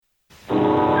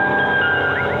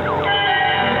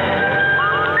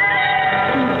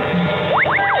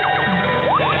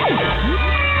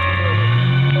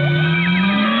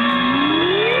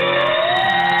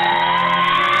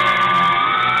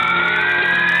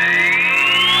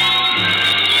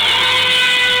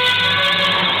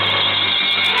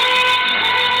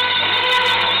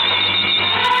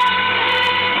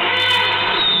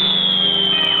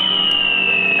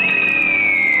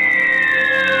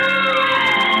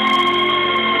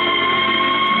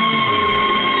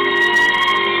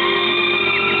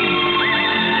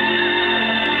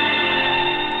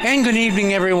good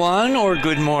evening, everyone, or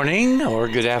good morning, or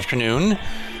good afternoon,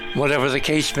 whatever the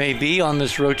case may be on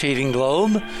this rotating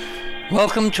globe.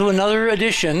 Welcome to another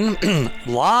edition,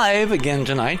 live again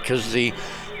tonight, because the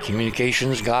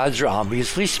communications gods are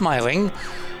obviously smiling,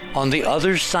 on the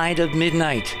other side of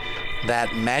midnight,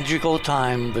 that magical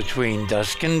time between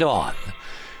dusk and dawn,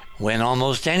 when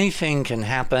almost anything can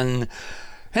happen.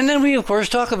 And then we, of course,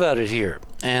 talk about it here.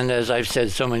 And as I've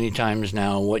said so many times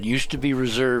now, what used to be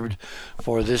reserved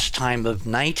for this time of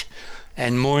night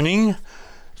and morning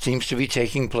seems to be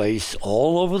taking place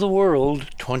all over the world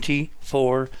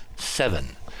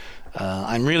 24/7.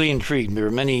 I'm really intrigued. There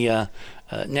are many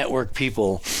network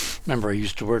people, remember I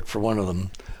used to work for one of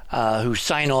them, who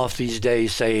sign off these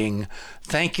days saying,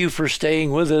 "Thank you for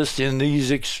staying with us in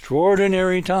these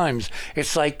extraordinary times."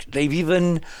 It's like they've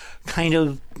even kind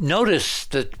of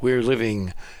noticed that we're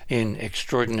living in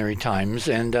extraordinary times.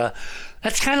 And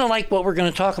that's kind of like what we're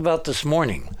going to talk about this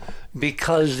morning,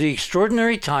 because the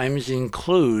extraordinary times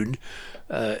include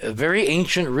a very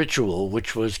ancient ritual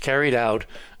which was carried out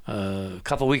a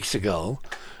couple weeks ago,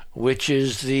 which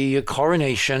is the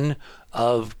coronation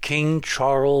of King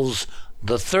Charles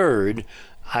III,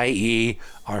 i.e.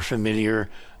 our familiar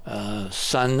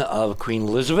son of Queen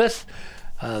Elizabeth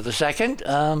II,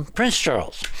 Prince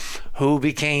Charles, who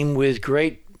became, with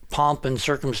great pomp and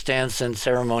circumstance and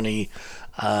ceremony,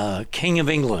 King of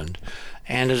England.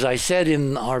 And as I said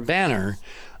in our banner,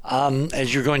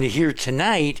 as you're going to hear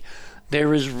tonight,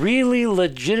 there is really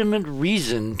legitimate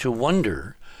reason to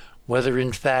wonder whether,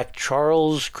 in fact,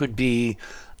 Charles could be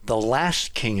the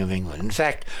last King of England. In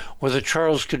fact, whether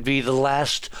Charles could be the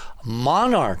last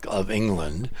monarch of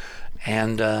England.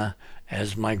 And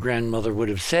as my grandmother would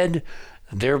have said,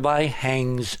 thereby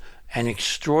hangs an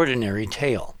extraordinary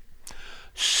tale.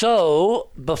 So,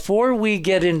 before we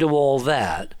get into all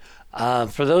that,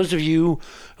 for those of you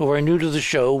who are new to the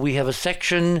show, we have a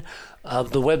section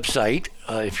of the website,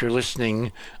 if you're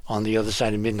listening on the other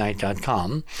side of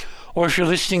midnight.com, or if you're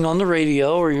listening on the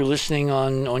radio, or you're listening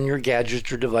on your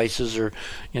gadgets or devices, or,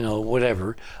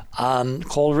 whatever,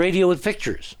 called Radio with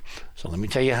Pictures. So let me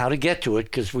tell you how to get to it,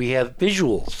 because we have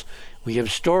visuals, we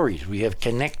have stories, we have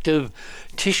connective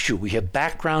tissue, we have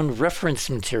background reference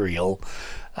material.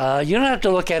 You don't have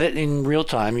to look at it in real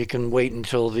time. You can wait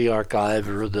until the archive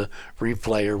or the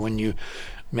replay, or when you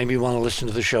maybe want to listen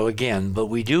to the show again. But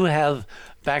we do have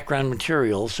background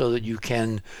material so that you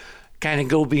can kind of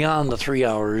go beyond the 3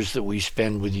 hours that we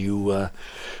spend with you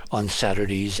on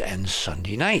Saturdays and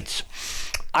Sunday nights.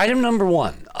 Item number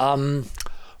one,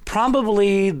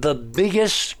 probably the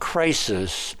biggest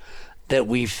crisis that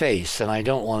we face, and I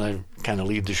don't want to kind of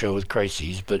leave the show with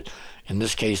crises, but in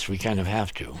this case we kind of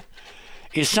have to,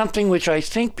 is something which I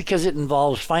think, because it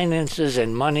involves finances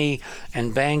and money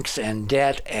and banks and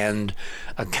debt and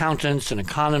accountants and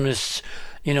economists,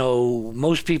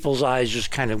 most people's eyes just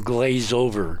kind of glaze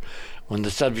over when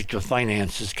the subject of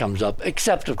finances comes up,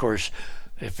 except, of course,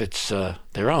 if it's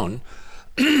their own.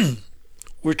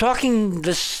 We're talking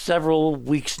this several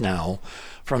weeks now,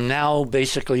 from now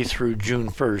basically through June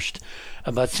 1st,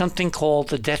 about something called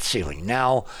the debt ceiling.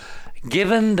 Now,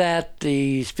 given that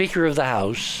the Speaker of the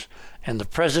House and the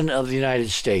President of the United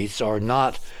States are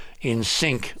not in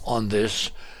sync on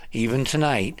this, even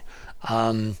tonight,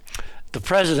 the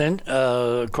President,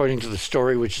 according to the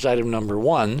story, which is item number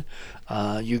one,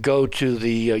 you go to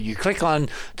you click on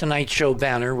tonight's show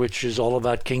banner, which is all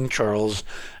about King Charles,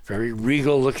 very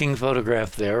regal-looking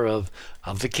photograph there of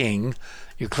the King.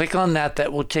 You click on that,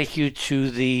 that will take you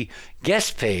to the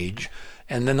guest page,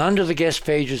 and then under the guest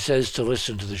page it says to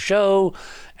listen to the show,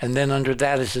 and then under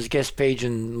that it says guest page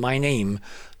and my name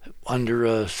under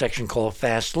a section called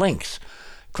Fast Links.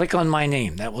 Click on my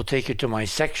name. That will take you to my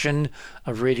section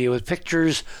of Radio with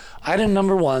Pictures. Item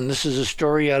number one, this is a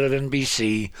story out of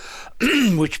NBC,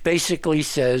 which basically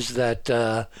says that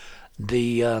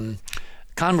the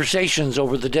conversations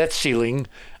over the debt ceiling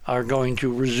are going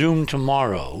to resume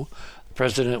tomorrow. The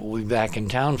President will be back in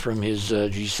town from his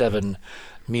G7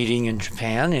 meeting in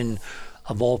Japan, in,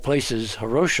 of all places,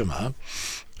 Hiroshima.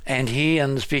 And he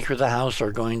and the Speaker of the House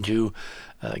are going to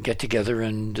get together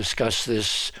and discuss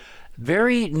this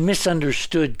very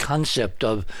misunderstood concept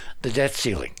of the debt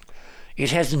ceiling.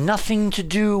 It has nothing to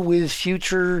do with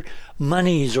future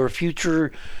monies or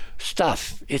future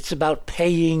stuff. It's about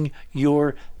paying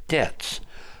your debts.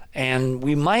 And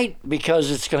we might,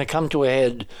 because it's going to come to a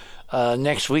head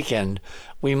next weekend,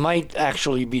 we might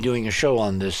actually be doing a show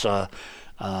on this.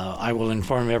 I will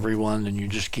inform everyone, and you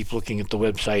just keep looking at the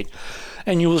website,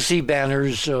 and you will see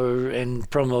banners and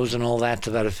promos and all that to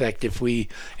that effect if we,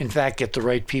 in fact, get the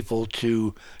right people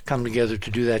to come together to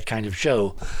do that kind of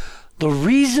show. The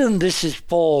reason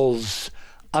falls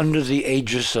under the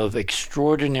aegis of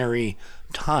extraordinary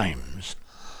times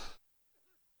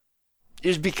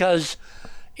is because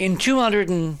in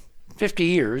 250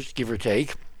 years, give or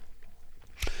take,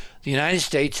 the United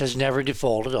States has never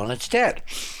defaulted on its debt.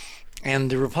 And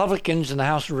the Republicans in the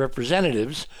House of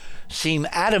Representatives seem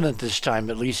adamant this time,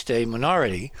 at least a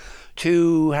minority,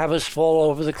 to have us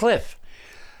fall over the cliff.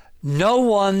 No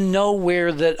one,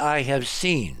 nowhere that I have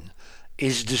seen,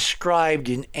 is described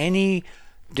in any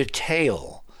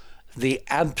detail the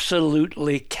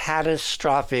absolutely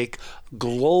catastrophic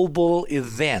global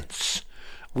events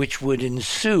which would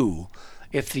ensue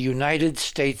if the United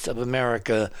States of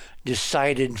America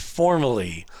decided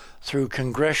formally through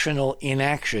congressional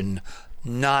inaction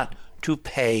not to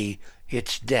pay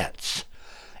its debts.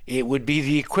 It would be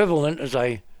the equivalent, as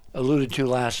I alluded to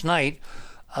last night,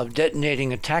 of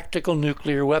detonating a tactical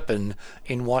nuclear weapon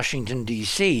in Washington,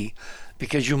 D.C.,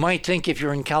 because you might think if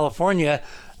you're in California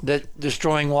that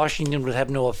destroying Washington would have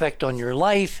no effect on your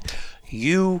life.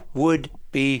 You would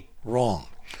be wrong.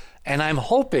 And I'm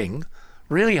hoping,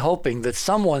 really hoping, that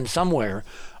someone somewhere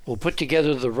will put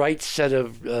together the right set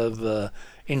of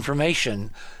information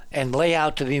and lay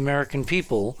out to the American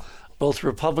people, both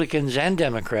Republicans and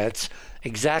Democrats,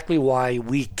 exactly why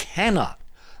we cannot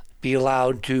be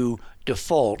allowed to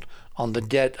default on the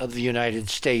debt of the United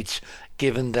States,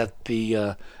 given that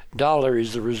the dollar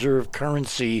is the reserve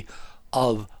currency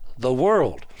of the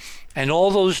world. And all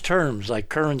those terms like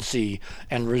currency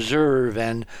and reserve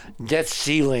and debt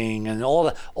ceiling and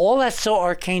all that's so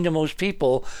arcane to most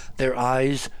people, their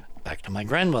eyes, back to my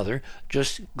grandmother,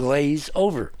 just glaze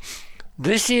over.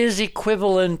 This is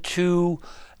equivalent to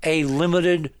a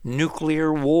limited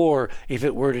nuclear war if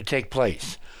it were to take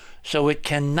place. So it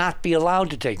cannot be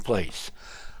allowed to take place.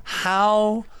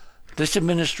 How this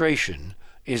administration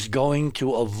is going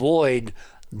to avoid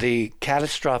the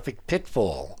catastrophic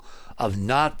pitfall of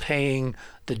not paying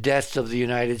the debts of the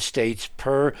United States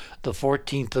per the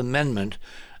 14th Amendment,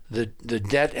 the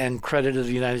debt and credit of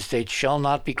the United States shall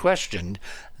not be questioned.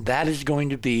 That is going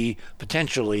to be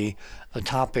potentially a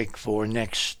topic for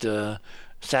next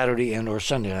Saturday and or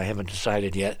Sunday. I haven't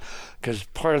decided yet, because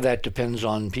part of that depends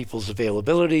on people's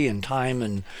availability and time.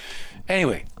 And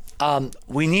anyway,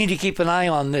 we need to keep an eye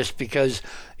on this, because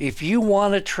if you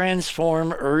want to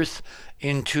transform Earth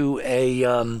into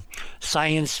a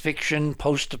science fiction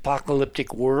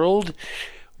post-apocalyptic world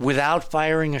without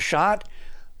firing a shot,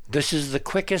 this is the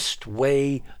quickest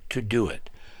way to do it.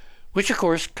 Which, of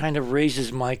course, kind of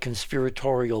raises my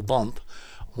conspiratorial bump,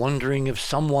 wondering if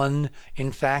someone,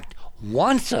 in fact,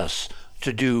 wants us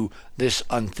to do this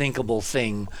unthinkable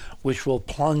thing, which will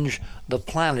plunge the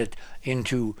planet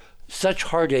into such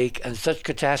heartache and such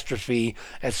catastrophe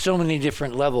at so many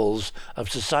different levels of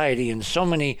society and so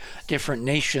many different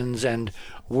nations and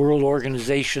world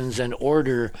organizations and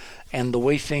order and the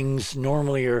way things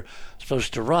normally are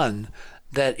supposed to run,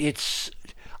 that it's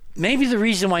maybe the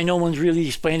reason why no one's really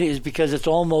explained it is because it's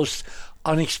almost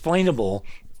unexplainable.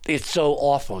 It's so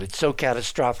awful. It's so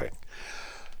catastrophic.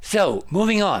 So,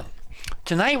 moving on.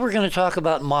 Tonight we're going to talk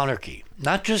about monarchy,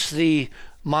 not just the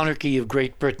monarchy of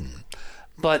Great Britain,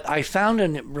 but I found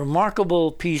a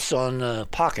remarkable piece on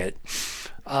Pocket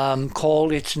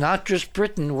called "It's Not Just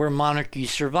Britain Where Monarchy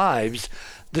Survives."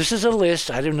 This is a list,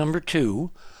 item number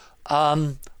 2,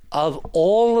 of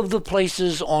all of the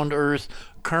places on Earth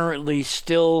currently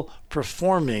still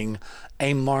performing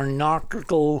a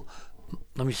monarchical,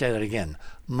 let me say that again,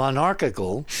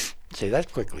 monarchical, say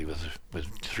that quickly with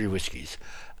 3 whiskeys,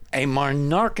 a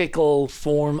monarchical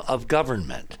form of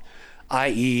government,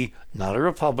 i.e. not a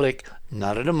republic,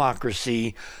 not a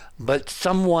democracy, but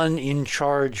someone in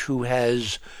charge who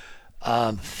has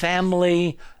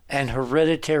family and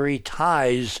hereditary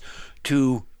ties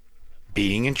to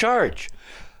being in charge.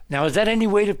 Now, is that any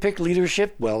way to pick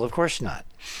leadership? Well, of course not.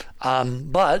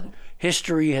 But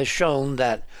history has shown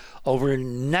that over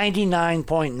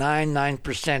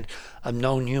 99.99% of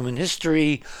known human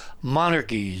history,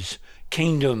 monarchies,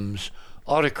 kingdoms,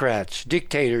 autocrats,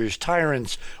 dictators,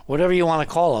 tyrants, whatever you want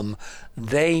to call them,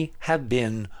 they have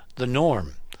been the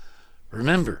norm.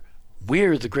 Remember,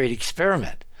 we're the great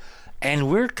experiment.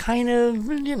 And we're kind of,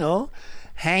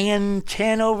 hanging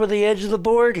 10 over the edge of the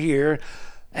board here.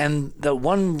 And the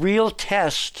one real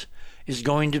test is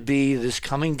going to be this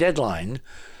coming deadline,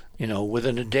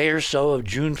 within a day or so of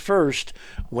June 1st,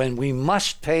 when we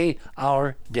must pay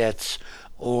our debts,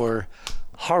 or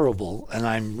horrible, and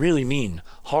I really mean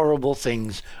horrible,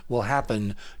 things will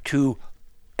happen to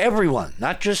everyone,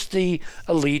 not just the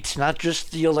elites, not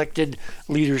just the elected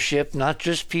leadership, not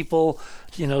just people,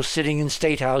 sitting in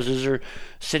state houses or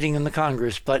sitting in the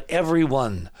Congress, but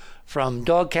everyone, from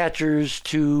dog catchers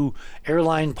to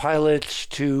airline pilots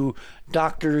to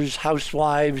doctors,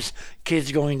 housewives,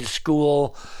 kids going to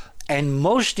school, and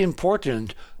most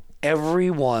important,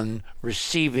 everyone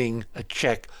receiving a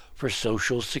check for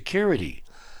Social Security.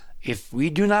 If we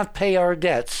do not pay our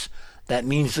debts, that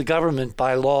means the government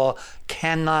by law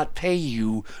cannot pay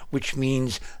you, which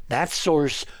means that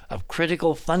source of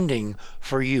critical funding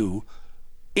for you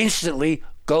instantly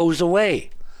goes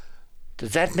away.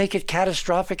 Does that make it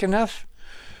catastrophic enough?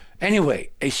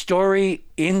 Anyway, a story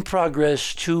in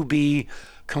progress to be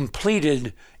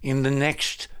completed in the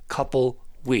next couple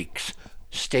weeks.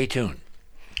 Stay tuned.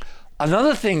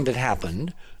 Another thing that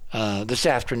happened this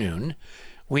afternoon,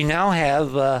 we now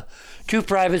have two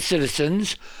private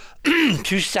citizens,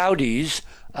 two Saudis,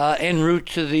 en route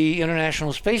to the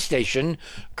International Space Station,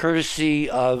 courtesy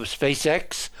of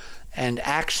SpaceX and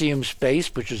Axiom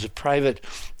Space, which is a private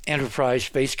enterprise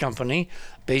space company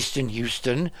based in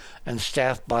Houston and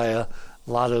staffed by a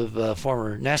lot of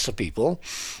former NASA people.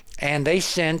 And they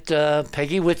sent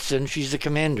Peggy Whitson. She's the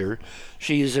commander.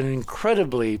 She is an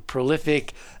incredibly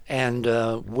prolific and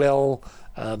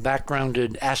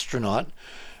well-backgrounded astronaut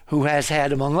who has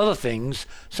had, among other things,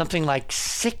 something like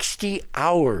 60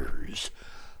 hours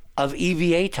of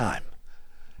EVA time.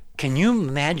 Can you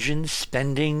imagine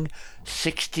spending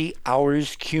 60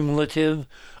 hours cumulative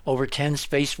over 10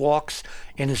 spacewalks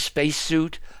in a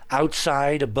spacesuit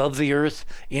outside above the Earth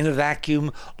in a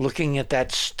vacuum, looking at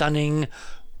that stunning,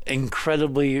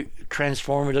 incredibly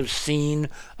transformative scene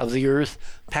of the Earth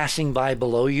passing by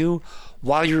below you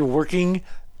while you're working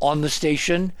on the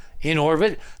station in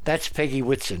orbit? That's Peggy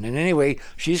Whitson. And anyway,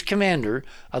 she's commander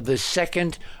of the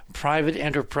second private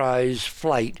enterprise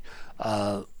flight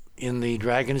in the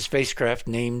Dragon spacecraft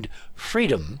named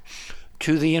Freedom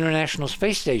to the International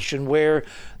Space Station, where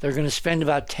they're going to spend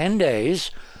about 10 days.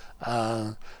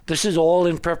 This is all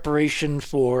in preparation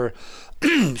for,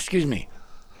 excuse me,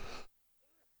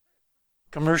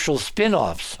 commercial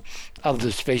spin-offs of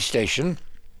the space station,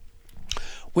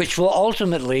 which will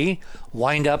ultimately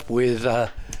wind up with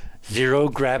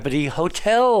zero-gravity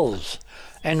hotels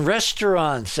and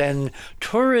restaurants and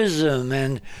tourism.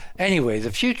 And anyway,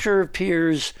 the future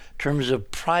appears, in terms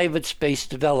of private space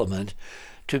development,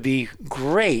 to be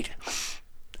great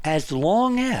as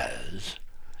long as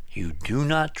you do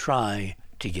not try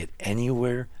to get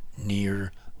anywhere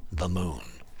near the moon.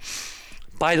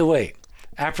 By the way,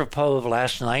 apropos of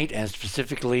last night, and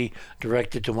specifically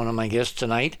directed to one of my guests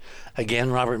tonight,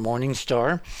 again, Robert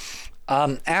Morningstar,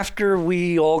 after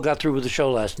we all got through with the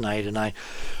show last night, and I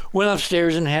went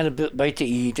upstairs and had a bite to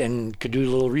eat and could do a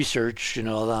little research,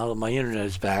 now that my internet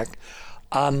is back,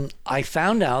 I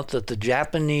found out that the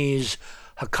Japanese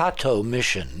Hakato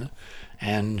mission,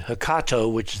 and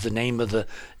Hakato, which is the name of the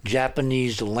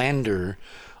Japanese lander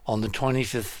on the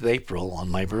 25th of April,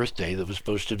 on my birthday, that was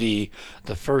supposed to be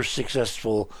the first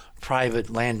successful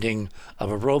private landing of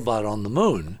a robot on the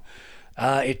moon.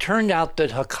 It turned out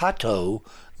that Hakato,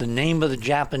 the name of the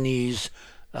Japanese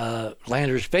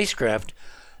lander spacecraft,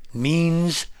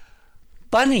 means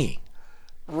bunny,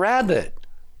 rabbit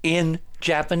in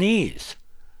Japanese.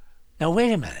 Now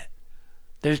wait a minute.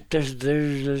 There's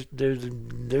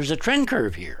a trend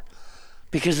curve here,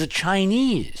 because the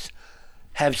Chinese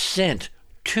have sent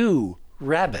two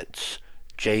rabbits,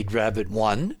 Jade Rabbit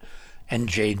 1 and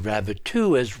Jade Rabbit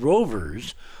 2, as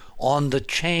rovers on the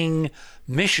Chang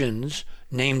missions,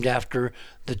 named after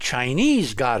the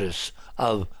Chinese goddess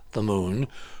of the moon,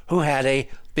 who had a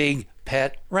big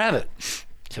pet rabbit.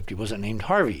 Except he wasn't named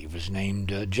Harvey, he was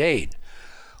named Jade.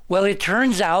 Well, it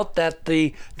turns out that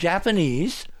the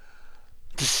Japanese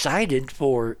decided,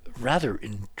 for rather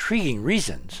intriguing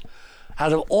reasons,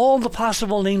 out of all the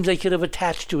possible names they could have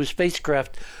attached to a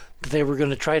spacecraft that they were going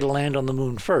to try to land on the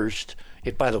moon first.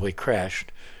 It, by the way,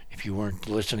 crashed, if you weren't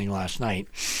listening last night.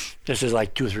 This is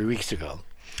like 2 or 3 weeks ago.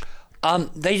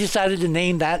 They decided to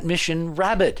name that mission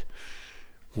Rabbit.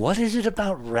 What is it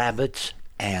about rabbits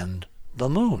and the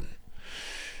moon?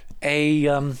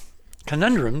 A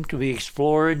conundrum to be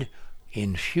explored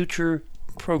in future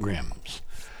programs.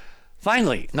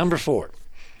 Finally, number 4.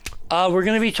 We're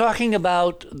going to be talking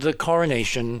about the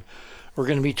coronation. We're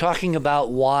going to be talking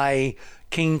about why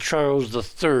King Charles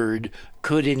III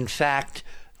could, in fact,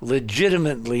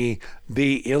 legitimately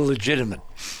be illegitimate.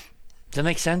 Does that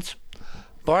make sense?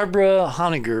 Barbara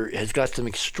Honegger has got some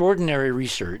extraordinary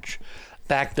research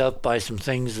backed up by some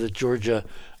things that Georgia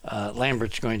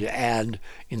Lambert's going to add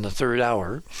in the third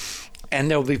hour. And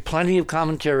there will be plenty of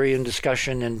commentary and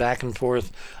discussion and back and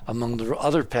forth among the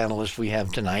other panelists we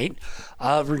have tonight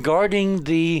regarding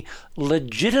the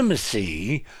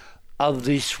legitimacy of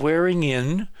the swearing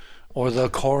in or the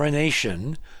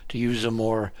coronation, to use a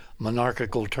more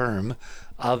monarchical term,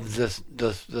 of the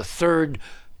third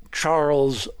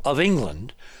Charles of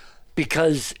England,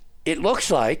 because it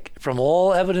looks like, from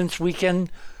all evidence we can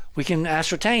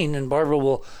ascertain, and Barbara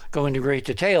will go into great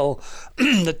detail,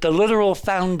 that the literal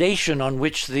foundation on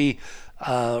which the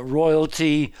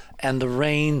royalty and the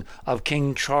reign of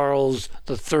King Charles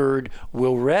III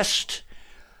will rest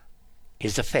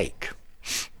is a fake.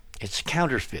 It's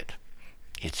counterfeit.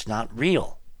 It's not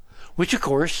real. Which, of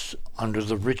course, under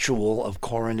the ritual of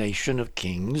coronation of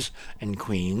kings and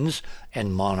queens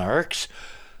and monarchs,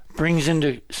 brings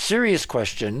into serious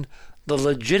question the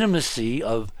legitimacy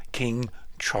of King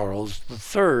Charles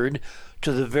III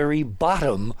to the very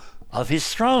bottom of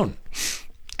his throne.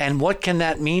 And what can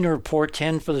that mean or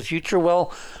portend for the future?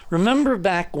 Well, remember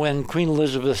back when Queen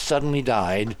Elizabeth suddenly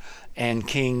died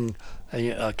and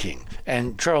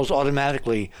and Charles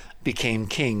automatically became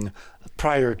king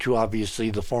prior to,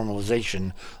 obviously, the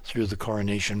formalization through the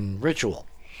coronation ritual.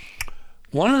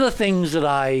 One of the things that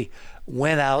I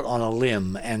went out on a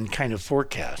limb and kind of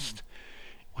forecast,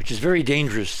 which is very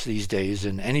dangerous these days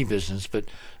in any business, but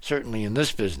certainly in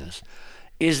this business,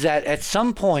 is that at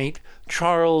some point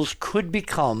Charles could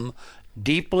become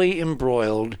deeply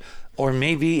embroiled or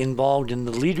maybe involved in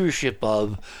the leadership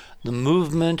of the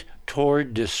movement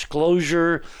toward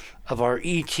disclosure of our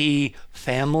ET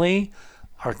family,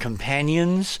 our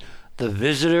companions, the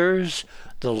visitors,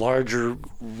 the larger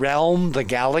realm, the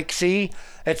galaxy,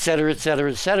 etc.,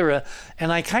 etc., etc.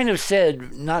 And I kind of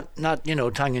said, not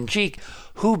tongue in cheek,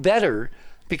 who better?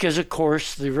 Because, of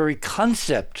course, the very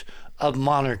concept of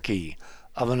monarchy,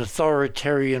 of an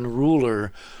authoritarian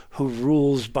ruler who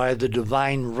rules by the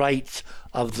divine rights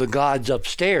of the gods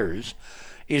upstairs,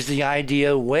 is the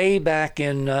idea way back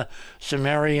in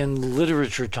Sumerian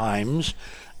literature times,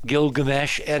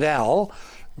 Gilgamesh et al.,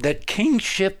 that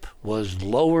kingship was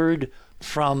lowered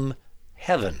from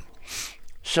heaven.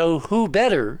 So who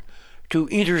better to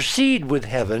intercede with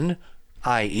heaven,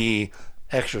 i.e.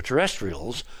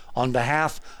 extraterrestrials, on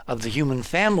behalf of the human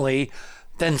family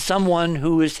than someone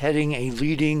who is heading a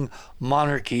leading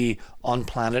monarchy on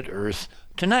planet Earth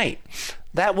tonight?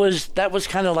 That was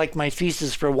kind of like my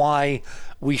thesis for why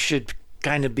we should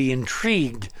kind of be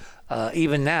intrigued,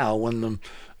 even now when the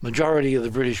majority of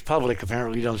the British public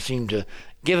apparently don't seem to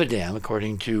give a damn,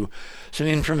 according to some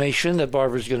information that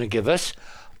Barbara's going to give us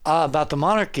about the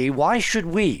monarchy. Why should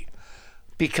we?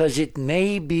 Because it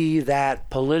may be that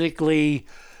politically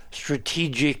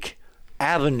strategic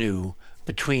avenue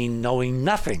between knowing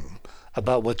nothing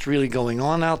about what's really going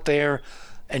on out there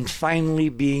and finally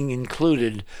being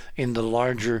included in the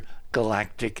larger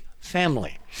galactic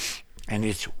family. And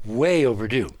it's way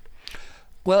overdue.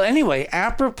 Well, anyway,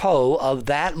 apropos of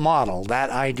that model, that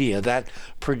idea, that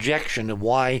projection of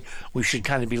why we should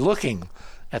kind of be looking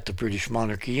at the British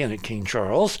monarchy and at King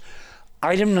Charles,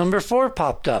 item number 4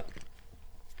 popped up.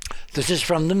 This is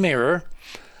from the Mirror.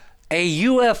 A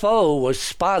UFO was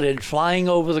spotted flying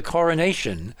over the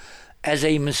coronation as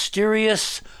a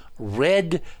mysterious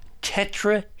red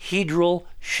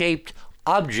tetrahedral-shaped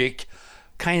object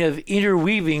kind of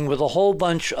interweaving with a whole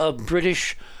bunch of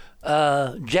British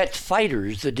jet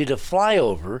fighters that did a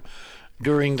flyover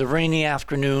during the rainy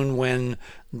afternoon when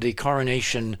the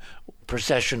coronation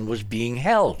procession was being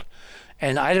held.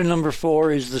 And item number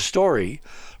 4 is the story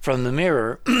from the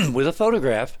Mirror with a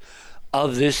photograph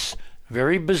of this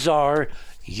very bizarre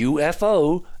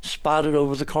UFO spotted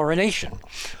over the coronation.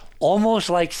 Almost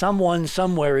like someone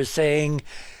somewhere is saying,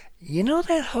 you know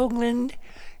that Hoagland?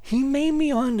 He may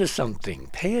be onto something.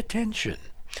 Pay attention.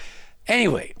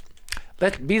 Anyway,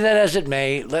 be that as it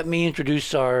may, let me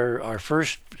introduce our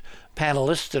first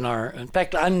panelist. In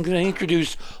fact, I'm going to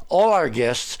introduce all our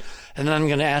guests, and then I'm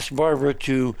going to ask Barbara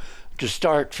to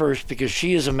start first because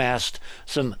she has amassed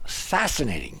some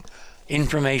fascinating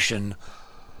information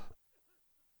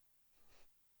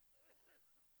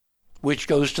which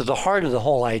goes to the heart of the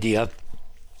whole idea.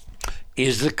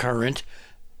 Is the current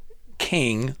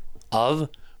king of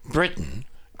Britain,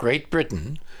 Great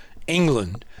Britain,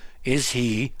 England, is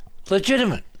he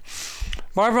legitimate?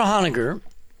 Barbara Honegger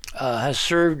has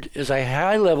served as a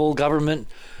high-level government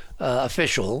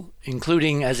official,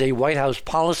 including as a White House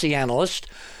policy analyst,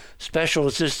 special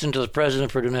assistant to the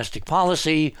president for domestic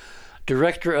policy,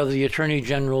 director of the Attorney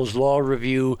General's Law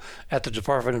Review at the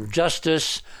Department of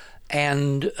Justice,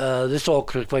 and this all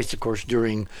took place, of course,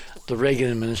 during the Reagan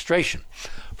administration.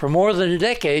 For more than a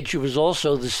decade, she was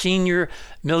also the senior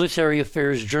military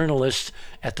affairs journalist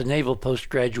at the Naval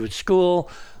Postgraduate School,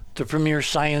 the premier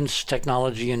science,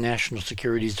 technology, and national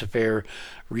security affairs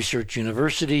research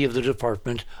university of the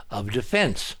Department of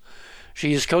Defense.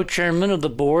 She is co-chairman of the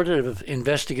board of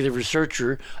investigative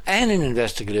researcher and an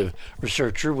investigative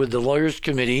researcher with the Lawyers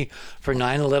Committee for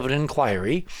 9/11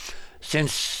 Inquiry.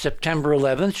 Since September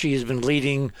 11th, she has been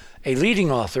a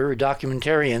leading author, a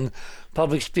documentarian,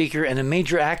 public speaker, and a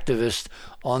major activist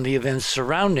on the events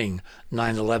surrounding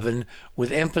 9/11,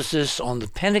 with emphasis on the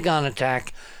Pentagon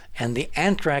attack and the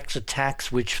anthrax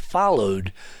attacks which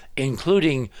followed,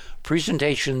 including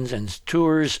presentations and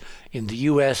tours in the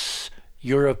U.S.,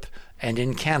 Europe, and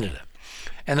in Canada.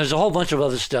 And there's a whole bunch of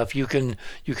other stuff. You can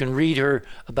read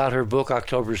about her book,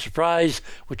 October Surprise,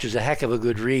 which is a heck of a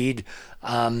good read,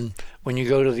 when you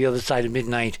go to the other side of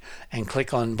midnight and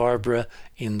click on Barbara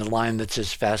in the line that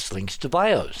says Fast Links to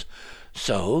Bios.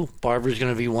 So Barbara's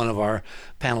going to be one of our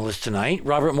panelists tonight.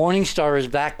 Robert Morningstar is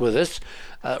back with us.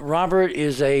 Robert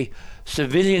is a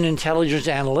civilian intelligence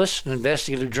analyst, an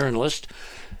investigative journalist,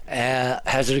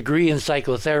 has a degree in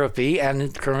psychotherapy,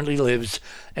 and currently lives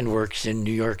and works in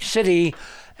New York City.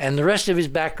 And the rest of his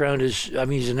background is,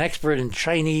 he's an expert in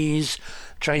Chinese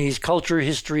culture,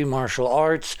 history, martial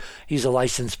arts. He's a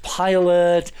licensed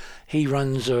pilot. He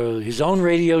runs his own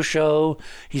radio show.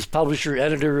 He's publisher,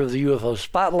 editor of the UFO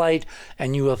Spotlight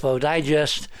and UFO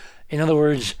Digest. In other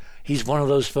words, he's one of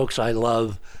those folks I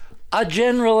love. A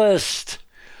generalist.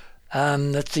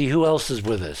 Let's see, who else is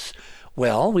with us?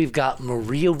 Well, we've got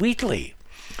Maria Wheatley.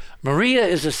 Maria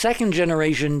is a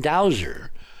second-generation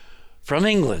dowser from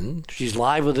England. She's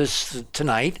live with us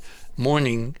tonight,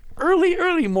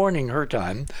 early morning her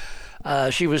time.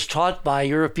 She was taught by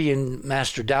European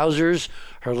master dowsers,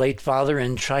 her late father,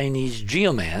 in Chinese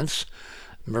geomance.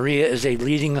 Maria is a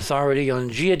leading authority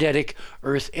on geodetic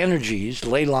earth energies,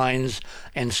 ley lines,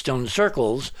 and stone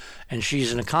circles, and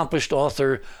she's an accomplished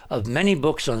author of many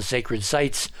books on sacred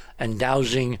sites and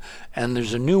dowsing, and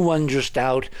there's a new one just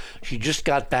out. She just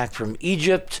got back from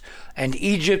Egypt, and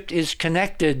Egypt is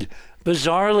connected,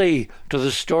 bizarrely, to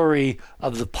the story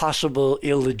of the possible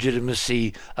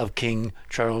illegitimacy of King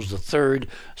Charles III,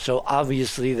 so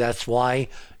obviously that's why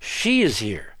she is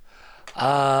here.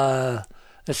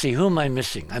 Let's see, who am I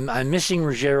missing? I'm missing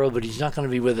Ruggiero, but he's not going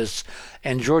to be with us.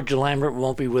 And Georgia Lambert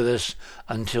won't be with us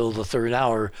until the third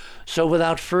hour. So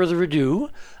without further ado,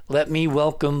 let me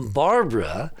welcome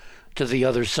Barbara to the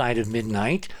other side of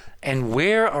midnight. And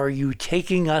where are you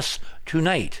taking us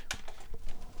tonight?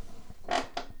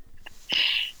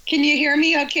 Can you hear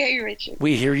me okay, Richard?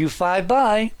 We hear you fine.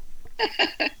 Bye.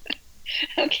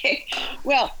 Okay.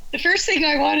 Well, the first thing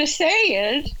I want to say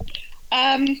is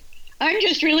I'm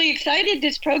just really excited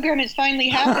this program is finally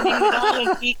happening with all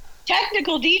of the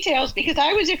technical details, because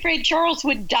I was afraid Charles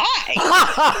would die.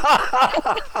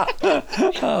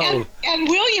 and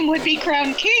William would be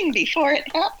crowned king before it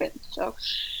happened. So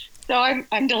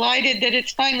I'm delighted that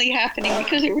it's finally happening,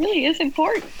 because it really is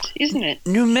important, isn't it?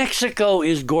 New Mexico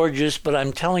is gorgeous, but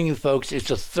I'm telling you folks, it's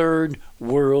a third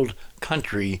world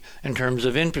country in terms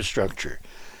of infrastructure.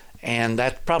 And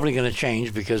that's probably going to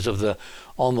change because of the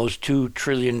almost $2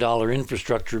 trillion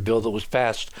infrastructure bill that was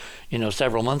passed,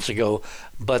 several months ago.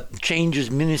 But change is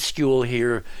minuscule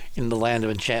here in the land of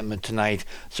enchantment tonight.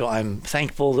 So I'm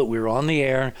thankful that we're on the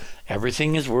air.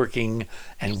 Everything is working,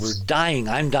 and we're dying.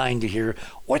 I'm dying to hear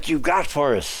what you got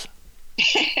for us.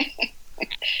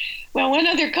 Well, one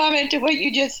other comment to what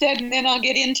you just said, and then I'll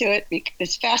get into it, because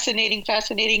it's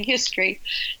fascinating history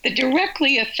that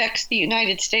directly affects the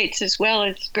United States as well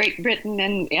as Great Britain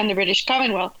and the British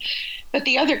Commonwealth. But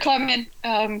the other comment,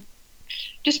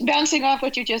 just bouncing off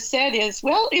what you just said, is,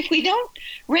 well, if we don't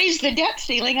raise the debt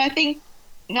ceiling, I think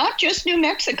not just New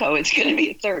Mexico is going to be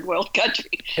a third world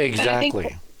country. Exactly.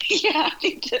 I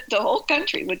think the whole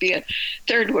country would be a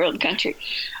third world country.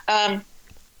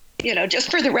 Just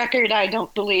for the record, I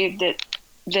don't believe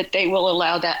that they will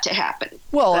allow that to happen.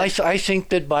 Well, I think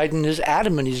that Biden is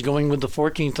adamant he's going with the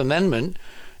 14th Amendment,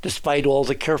 despite all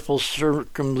the careful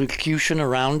circumlocution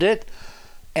around it.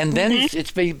 And then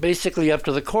it's basically up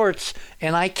to the courts.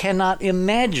 And I cannot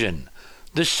imagine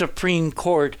the Supreme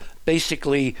Court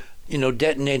basically,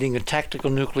 detonating a tactical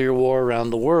nuclear war around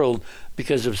the world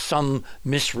because of some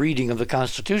misreading of the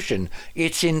Constitution.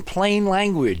 It's in plain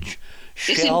language.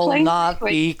 Shall not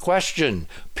be questioned,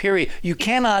 period. You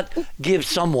cannot give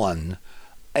someone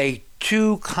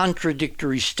two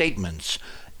contradictory statements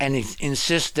and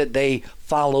insist that they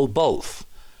follow both.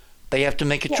 They have to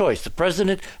make a choice. The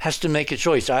president has to make a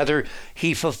choice. Either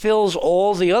he fulfills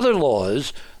all the other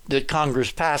laws that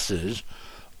Congress passes,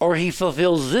 or he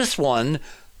fulfills this one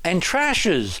and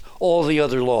trashes all the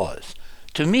other laws.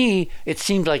 To me, it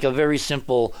seems like a very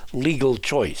simple legal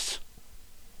choice.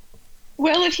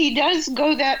 Well, if he does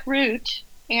go that route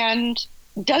and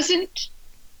doesn't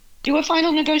do a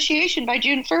final negotiation by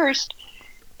June 1st,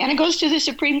 and it goes to the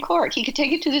Supreme Court. He could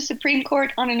take it to the Supreme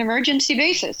Court on an emergency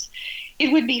basis.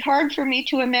 It would be hard for me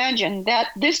to imagine that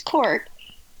this court,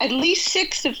 at least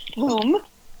 6 of whom,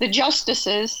 the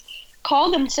justices,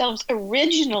 call themselves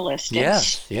originalists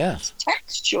yes,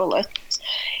 textualists.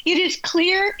 It is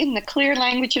clear in the clear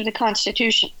language of the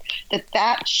Constitution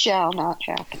that shall not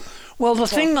happen. Well, the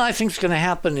thing I think is going to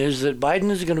happen is that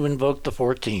Biden is going to invoke the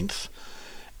 14th.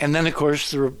 And then, of course,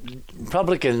 the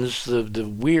Republicans, the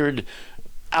weird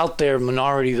out there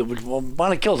minority that would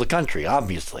want to kill the country,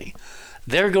 obviously,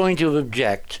 they're going to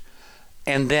object.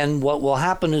 And then what will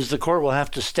happen is the court will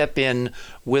have to step in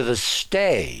with a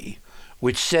stay,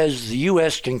 which says the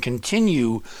U.S. can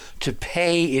continue to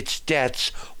pay its debts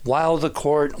while the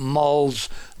court mulls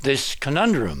this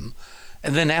conundrum.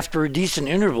 And then after a decent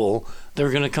interval, they're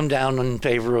going to come down in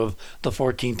favor of the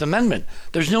 14th Amendment.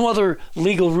 There's no other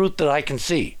legal route that I can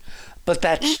see. But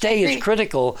that stay is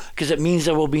critical because it means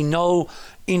there will be no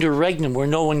interregnum where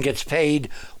no one gets paid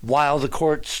while the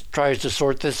court tries to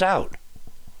sort this out.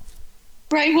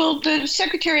 Right. Well, the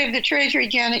Secretary of the Treasury,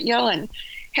 Janet Yellen,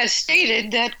 has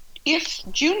stated that if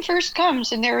June 1st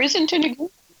comes and there isn't an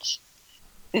agreement,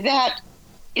 that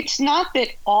it's not that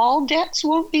all debts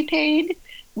won't be paid,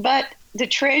 but the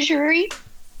Treasury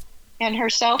and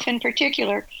herself in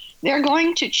particular, they're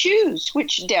going to choose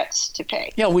which debts to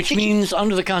pay. Yeah, which means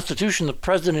under the Constitution, the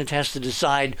president has to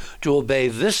decide to obey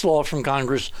this law from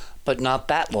Congress, but not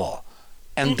that law.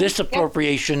 And this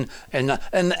appropriation, and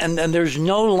there's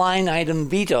no line item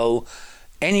veto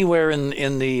anywhere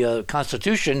in the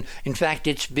Constitution. In fact,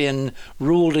 it's been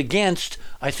ruled against,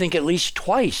 I think, at least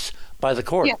twice by the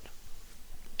court.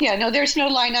 Yeah, no, there's no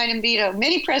line item veto.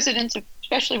 Many presidents,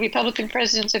 especially Republican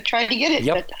presidents, have tried to get it,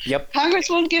 but Congress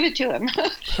won't give it to them.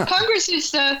 Congress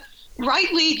is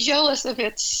rightly jealous of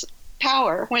its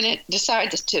power when it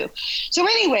decides to. So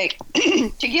anyway,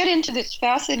 to get into this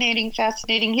fascinating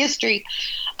history.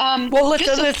 Well,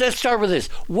 let's start with this.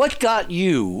 What got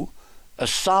you, a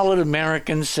solid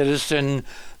American citizen,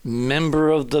 member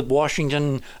of the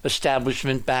Washington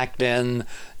establishment back then,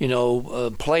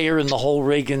 a player in the whole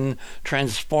Reagan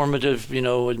transformative,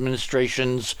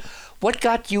 administrations, what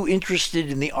got you interested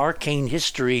in the arcane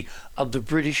history of the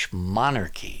British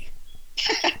monarchy?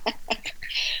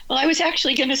 Well, I was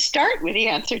actually going to start with the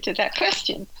answer to that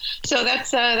question. So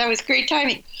that was great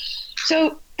timing.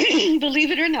 So believe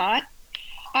it or not,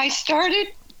 I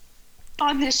started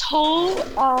on this whole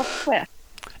quest.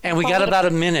 And we got about a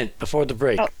minute before the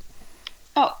break.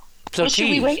 Oh. So well, should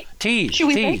we wait?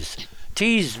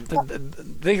 Tease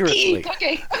vigorously.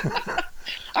 Okay.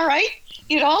 All right.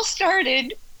 It all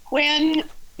started when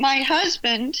my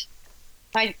husband,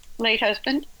 my late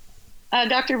husband,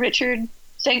 Dr. Richard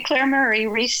St. Clair Murray,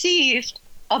 received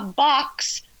a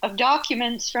box of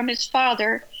documents from his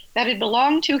father that had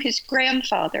belonged to his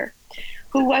grandfather,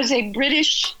 who was a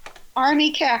British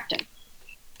Army captain.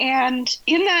 And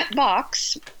in that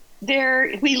box,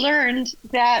 we learned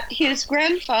that his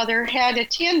grandfather had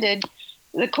attended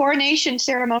the coronation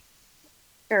ceremony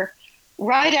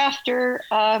right after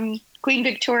Queen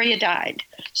Victoria died.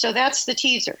 So that's the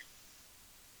teaser.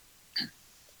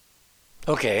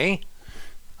 Okay.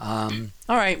 All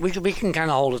right, we can kind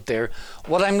of hold it there.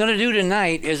 What I'm going to do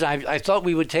tonight is I thought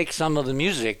we would take some of the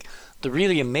music, the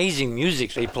really amazing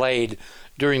music they played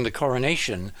during the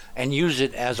coronation, and use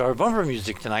it as our bumper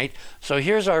music tonight. So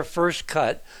here's our first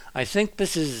cut. I think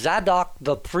this is Zadok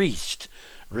the Priest,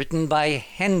 written by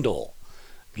Handel.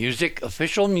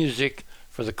 Official music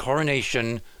for the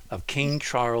coronation of King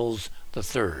Charles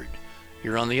III.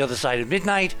 You're on the other side of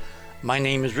midnight. My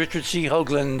name is Richard C.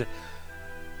 Hoagland.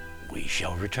 We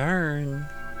shall return.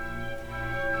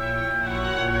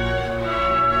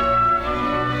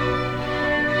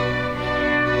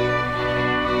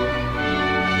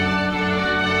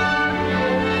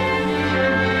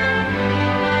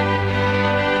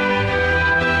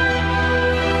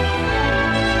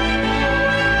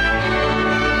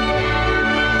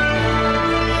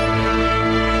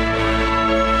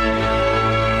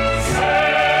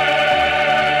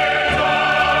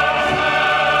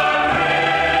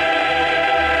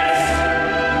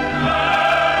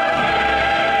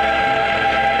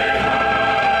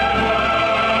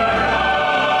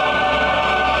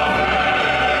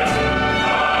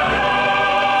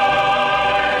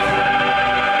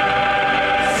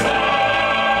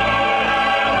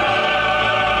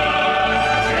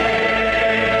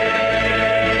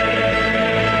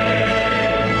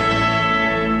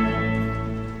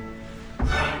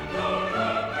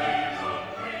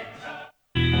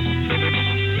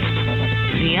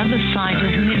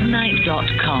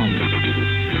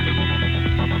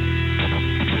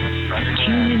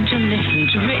 Tune in to listen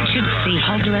to Richard Richard C.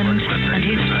 Hogland and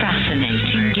his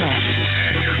fascinating guests.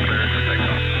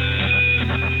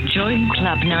 Join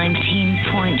Club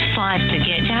 19.5 to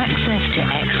get access to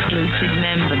exclusive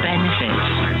member benefits.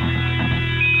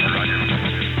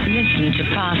 Listen to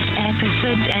past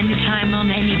episodes anytime on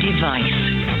any device.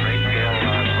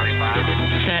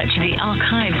 Search the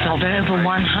archives of over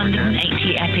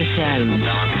 180 episodes.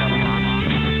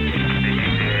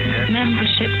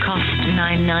 Membership costs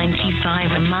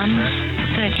 $9.95 a month,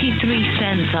 33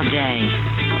 cents a day.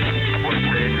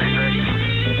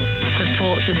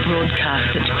 Support the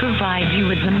broadcast that provide you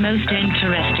with the most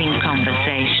interesting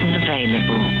conversation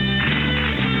available.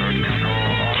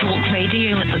 Talk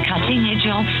radio at the cutting edge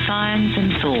of science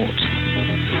and thought.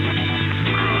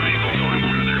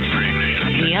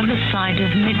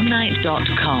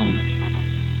 TheOtherSideOfMidnight.com.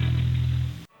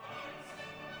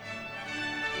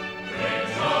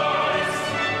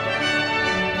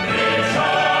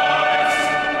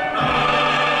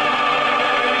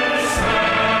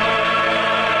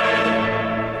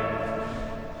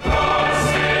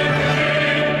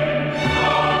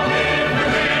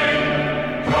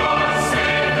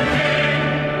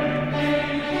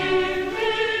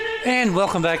 And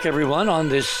welcome back, everyone, on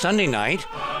this Sunday night,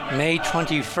 May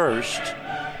 21st.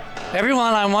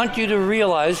 Everyone, I want you to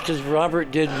realize, because Robert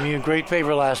did me a great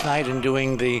favor last night in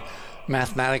doing the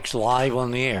mathematics live on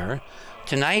the air,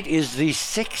 tonight is the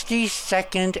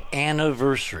 62nd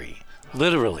anniversary,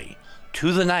 literally,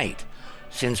 to the night,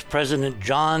 since President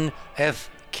John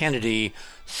F. Kennedy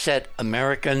set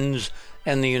Americans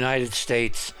and the United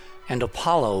States and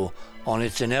Apollo on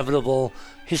its inevitable,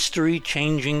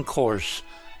 history-changing course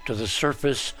to the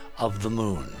surface of the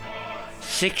moon.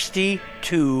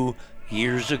 62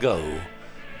 years ago,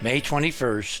 May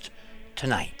 21st,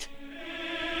 tonight.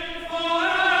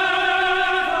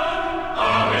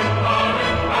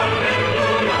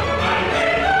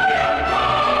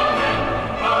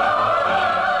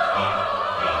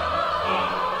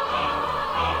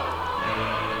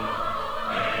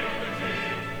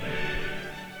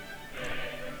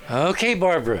 Okay,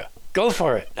 Barbara, go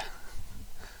for it.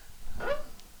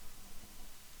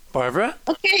 Barbara?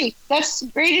 Okay, that's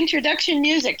great introduction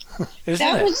music.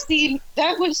 That was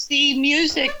the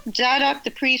music, Zadok the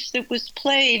priest, that was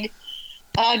played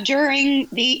during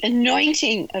the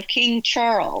anointing of King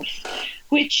Charles,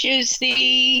 which is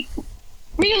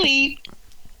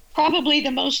probably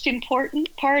the most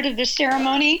important part of the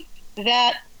ceremony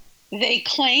that they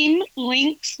claim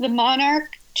links the monarch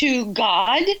to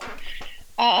God.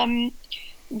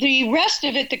 The rest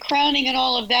of it, the crowning and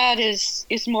all of that, is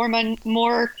more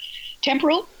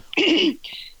temporal.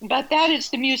 But that is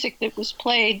the music that was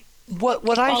played.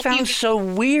 What I found so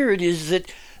weird is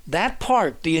that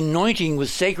part, the anointing with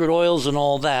sacred oils and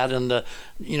all that, and the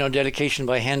dedication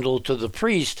by Handel to the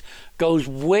priest, goes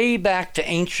way back to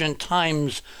ancient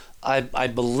times. I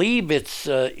believe it's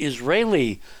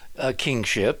Israeli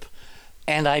kingship,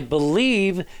 and I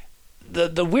believe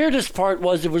the weirdest part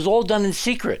was it was all done in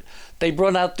secret. They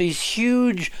brought out these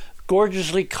huge,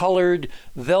 gorgeously colored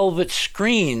velvet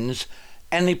screens,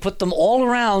 and they put them all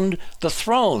around the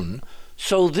throne.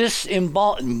 So this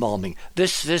embalming,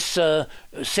 this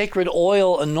sacred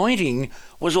oil anointing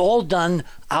was all done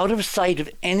out of sight of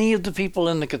any of the people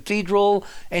in the cathedral,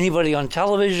 anybody on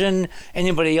television,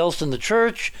 anybody else in the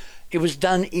church. It was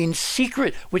done in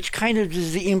secret, which kind of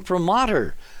is the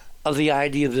imprimatur of the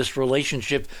idea of this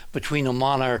relationship between a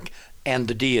monarch and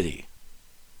the deity.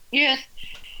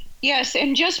 Yes,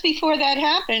 and just before that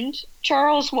happened,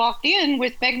 Charles walked in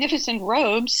with magnificent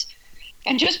robes,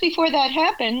 and just before that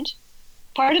happened,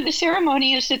 part of the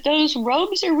ceremony is that those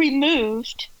robes are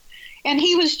removed, and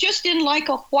he was just in like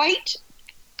a white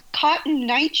cotton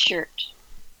nightshirt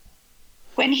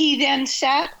when he then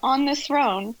sat on the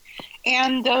throne,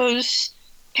 and those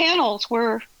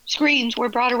screens were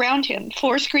brought around him,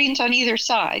 4 screens on either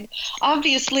side.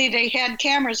 Obviously, they had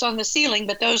cameras on the ceiling,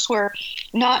 but those were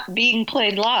not being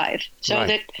played live, so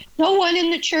that no one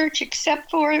in the church, except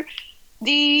for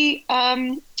the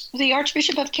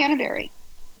Archbishop of Canterbury,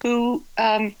 who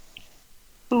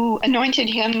anointed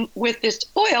him with this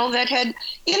oil that had,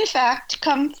 in fact,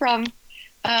 come from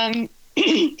the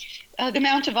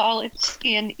Mount of Olives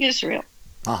in Israel.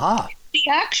 Aha. The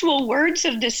actual words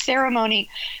of this ceremony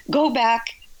go back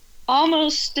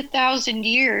almost 1,000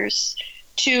 years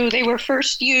they were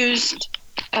first used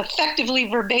effectively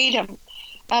verbatim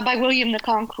by William the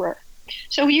Conqueror.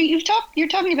 So you're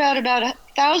talking about a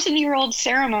 1,000-year-old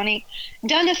ceremony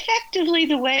done effectively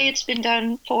the way it's been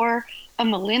done for a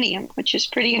millennium, which is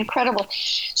pretty incredible.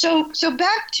 So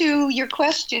back to your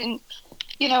question,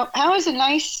 how is a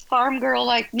nice farm girl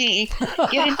like me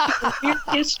get into a weird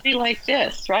history like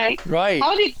this, right? Right.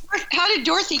 How did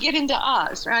Dorothy get into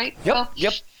Oz, right?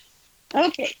 Yep.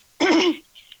 Okay.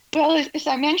 Well, as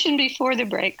I mentioned before the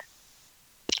break,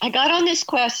 I got on this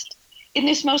quest in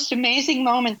this most amazing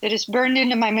moment that is burned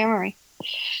into my memory.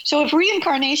 So if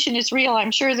reincarnation is real,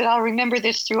 I'm sure that I'll remember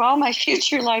this through all my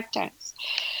future lifetimes.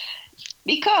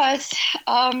 Because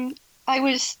I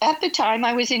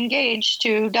was engaged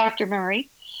to Dr. Murray,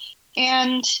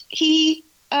 and he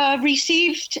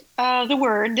received the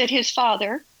word that his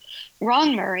father,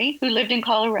 Ron Murray, who lived in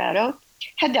Colorado,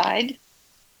 had died,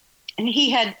 and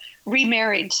he had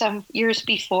remarried some years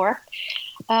before.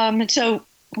 And so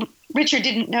Richard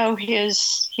didn't know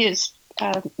his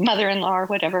mother-in-law or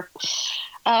whatever.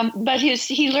 But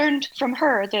he learned from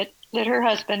her that her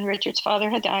husband, Richard's father,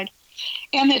 had died,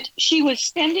 and that she was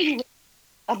sending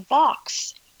a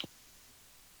box,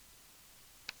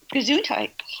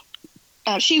 Gesundheit.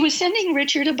 She was sending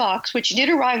Richard a box, which did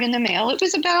arrive in the mail. It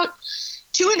was about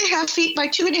 2.5 feet by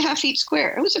 2.5 feet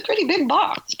square. It was a pretty big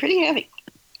box, pretty heavy.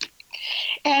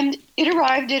 And it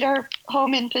arrived at our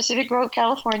home in Pacific Grove,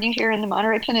 California, here in the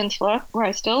Monterey Peninsula, where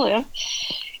I still live.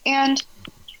 And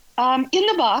in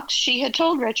the box, she had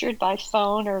told Richard by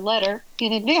phone or letter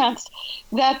in advance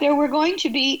that there were going to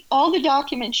be all the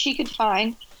documents she could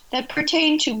find that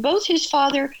pertained to both his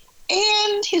father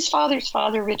and his father's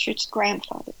father, Richard's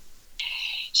grandfather.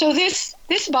 So this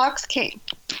box came.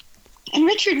 And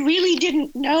Richard really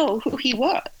didn't know who he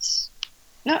was.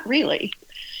 Not really.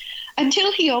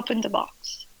 Until he opened the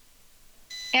box.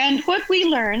 And what we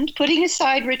learned, putting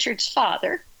aside Richard's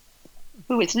father,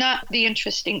 who is not the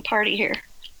interesting party here,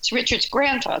 it's Richard's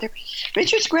grandfather.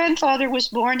 Richard's grandfather was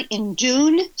born in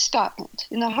Doon, Scotland,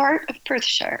 in the heart of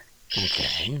Perthshire,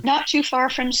 not too far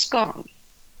from Scone,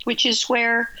 which is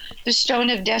where the Stone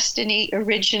of Destiny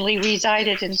originally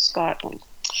resided in Scotland.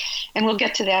 And we'll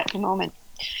get to that in a moment.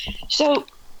 So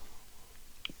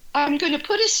I'm going to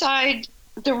put aside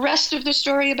the rest of the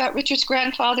story about Richard's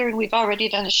grandfather, and we've already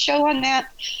done a show on that,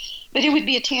 but it would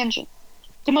be a tangent.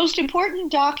 The most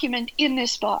important document in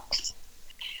this box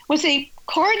was a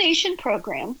coronation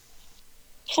program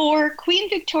for Queen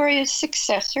Victoria's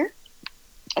successor.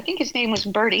 I think his name was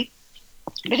Bertie.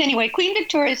 But anyway, Queen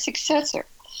Victoria's successor.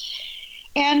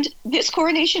 And this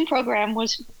coronation program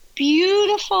was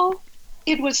beautiful.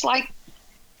 It was like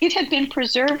it had been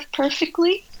preserved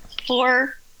perfectly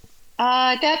for,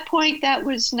 at that point, that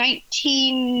was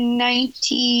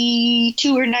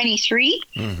 1992 or 93,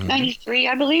 93,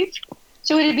 I believe.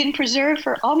 So it had been preserved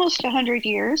for almost 100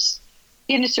 years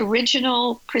in its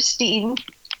original pristine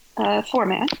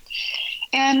format.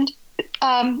 And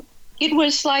it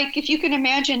was like, if you can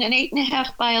imagine, an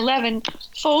 8.5 by 11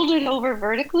 folded over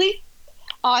vertically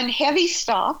on heavy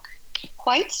stock,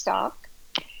 white stock,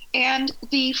 and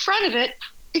the front of it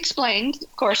explained,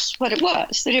 of course, what it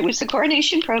was, that it was the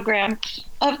coronation program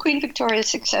of Queen Victoria's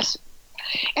successor.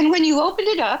 And when you opened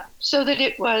it up so that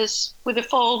it was with a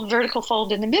vertical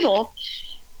fold in the middle,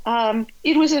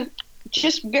 it was a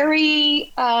just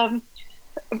very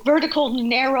vertical,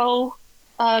 narrow,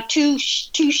 two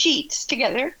sheets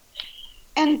together.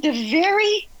 And the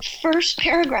very first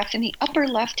paragraph in the upper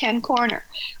left-hand corner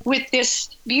with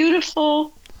this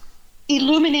beautiful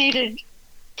illuminated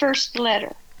first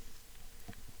letter,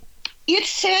 it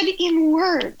said in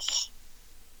words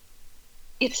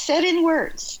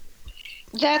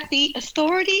that the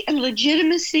authority and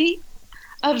legitimacy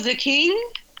of the king,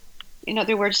 in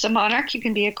other words, the monarch, you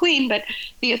can be a queen, but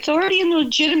the authority and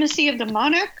legitimacy of the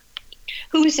monarch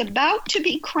who is about to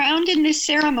be crowned in this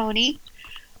ceremony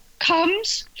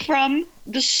comes from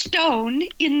the stone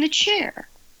in the chair.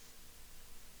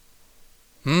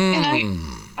 And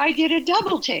I did a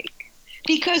double take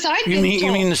because I'd been told.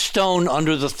 You mean the stone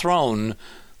under the throne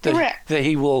that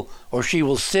he will or she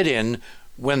will sit in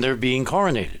when they're being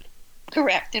coronated?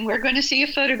 Correct. And we're going to see a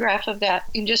photograph of that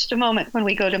in just a moment when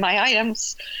we go to my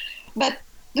items. But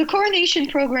the coronation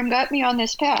program got me on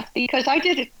this path because I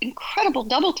did an incredible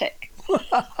double take.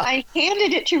 I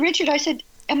handed it to Richard. I said,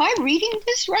 am I reading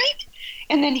this right?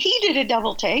 And then he did a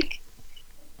double take.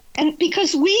 And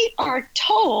because we are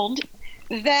told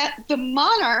that the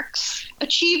monarchs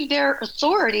achieved their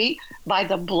authority by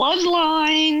the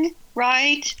bloodline,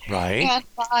 right? Right. And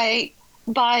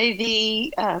by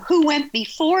the who went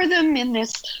before them in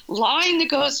this line that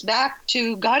goes back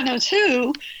to God knows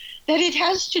who, that it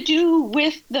has to do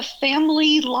with the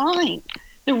family line,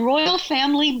 the royal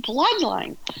family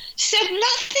bloodline. Said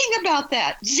nothing about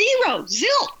that. Zero,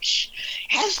 zilch.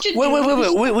 Has to do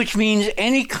wait, which means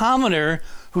any commoner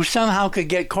who somehow could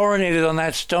get coronated on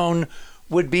that stone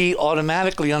would be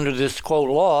automatically, under this quote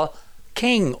law,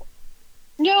 king.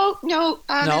 No. No?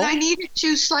 And I needed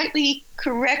to slightly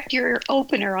correct your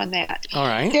opener on that. All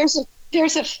right.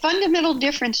 There's a fundamental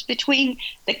difference between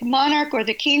the monarch or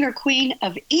the king or queen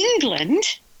of England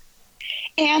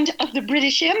and of the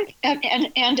British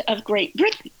and of Great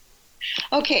Britain.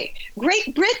 Okay,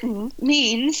 Great Britain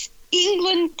means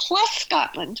England plus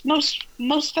Scotland,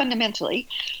 most fundamentally,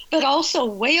 but also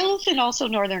Wales and also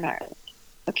Northern Ireland.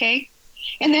 Okay,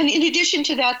 and then in addition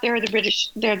to that, there are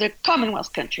the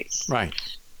Commonwealth countries. Right.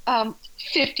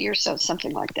 50 or so,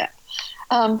 something like that.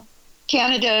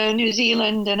 Canada, New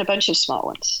Zealand, and a bunch of small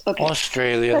ones. Okay.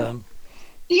 Australia.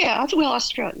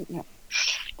 Australia. No.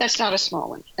 That's not a small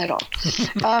one at all.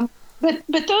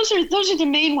 But those are the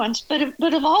main ones.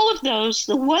 But of all of those,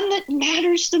 the one that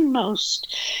matters the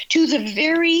most to the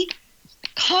very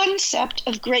concept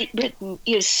of Great Britain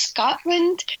is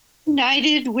Scotland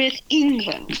united with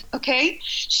England. Okay,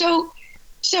 so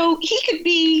he could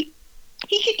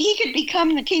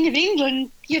become the King of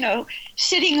England,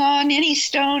 sitting on any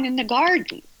stone in the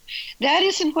garden. That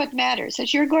isn't what matters,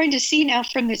 as you're going to see now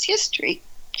from this history.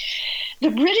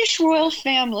 The British royal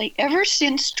family, ever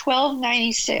since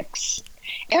 1296,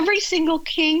 every single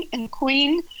king and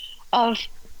queen of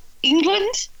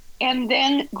England and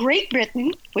then Great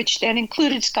Britain, which then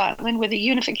included Scotland with the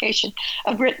unification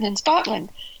of Britain and Scotland,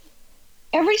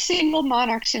 every single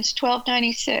monarch since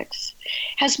 1296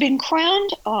 has been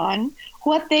crowned on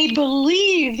what they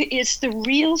believe is the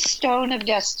real stone of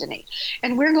destiny.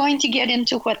 And we're going to get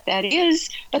into what that is,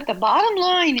 but the bottom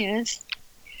line is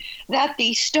that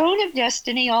the stone of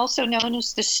destiny, also known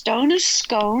as the Stone of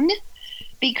Scone,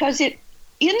 because it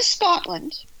in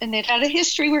Scotland, and it had a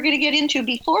history we're going to get into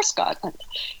before Scotland,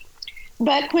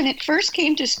 but when it first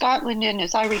came to Scotland in,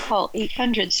 as I recall,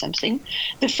 800 something,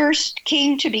 the first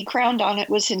king to be crowned on it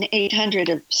was in 800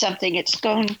 of something at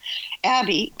Scone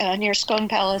Abbey, near Scone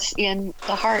Palace in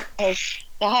the heart of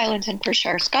the Highlands in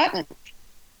Perthshire, Scotland.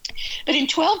 But in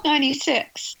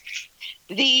 1296,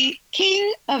 the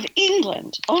King of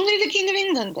England, only the King of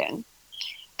England then,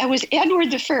 was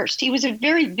Edward I. He was a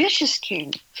very vicious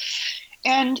king.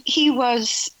 And he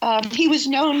was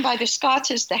known by the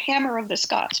Scots as the Hammer of the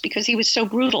Scots because he was so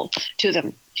brutal to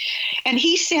them. And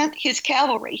he sent his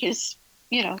cavalry, his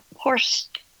horse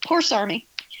army,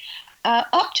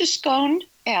 up to Scone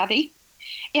Abbey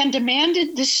and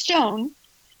demanded the stone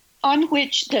on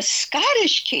which the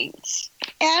Scottish kings,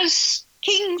 as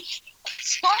kings of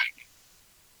Scotland,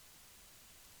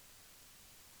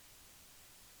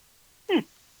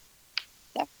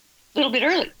 a little bit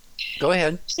early. Go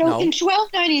ahead. So in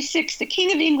 1296, the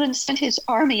King of England sent his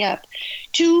army up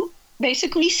to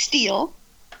basically steal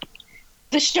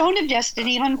the Stone of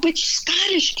Destiny on which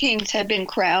Scottish kings had been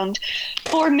crowned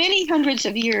for many hundreds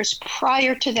of years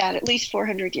prior to that, at least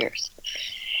 400 years.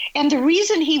 And the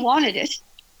reason he wanted it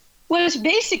was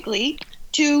basically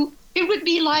it would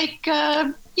be like,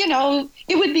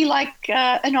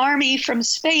 an army from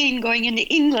Spain going into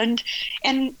England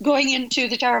and going into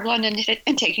the Tower of London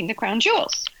and taking the crown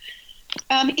jewels.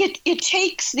 It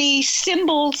takes the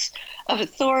symbols of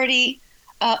authority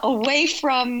away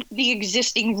from the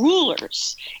existing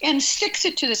rulers and sticks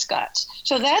it to the Scots.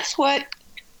 So that's what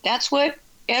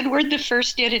Edward I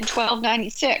did in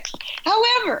 1296.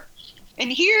 However,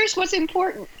 and here's what's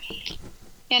important,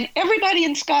 and everybody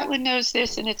in Scotland knows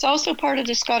this, and it's also part of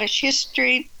the Scottish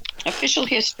history, official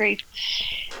history,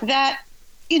 that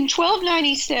in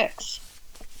 1296,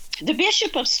 the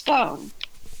Bishop of Scone,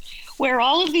 where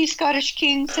all of these Scottish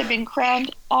kings have been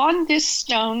crowned on this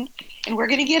stone, and we're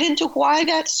going to get into why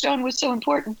that stone was so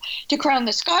important to crown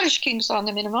the Scottish kings on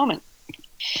them in a moment.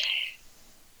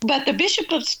 But the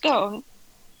Bishop of Scone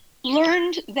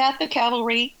learned that the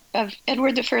cavalry of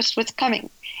Edward I was coming,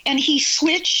 and he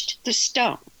switched the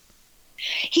stone.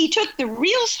 He took the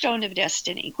real Stone of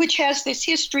Destiny, which has this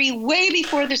history way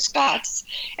before the Scots,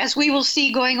 as we will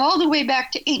see, going all the way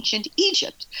back to ancient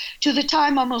Egypt, to the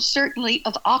time almost certainly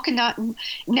of Akhenaten,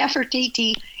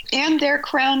 Nefertiti, and their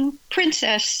crown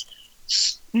princess,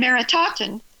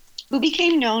 Meritaten, who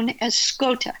became known as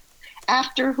Scota,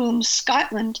 after whom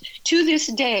Scotland to this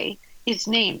day is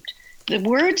named. The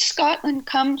word Scotland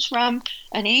comes from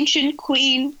an ancient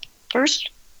queen,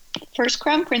 first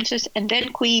crown princess, and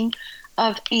then queen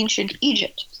of ancient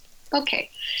Egypt. Okay,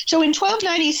 so in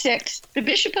 1296, the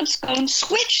Bishop of Scone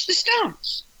switched the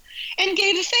stones and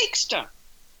gave a fake stone,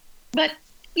 but,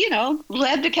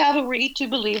 led the cavalry to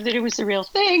believe that it was the real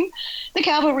thing. The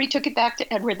cavalry took it back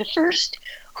to Edward I,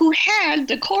 who had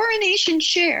the coronation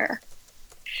chair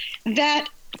that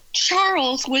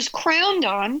Charles was crowned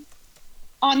on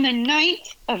the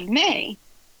 9th of May,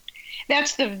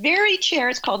 That's the very chair.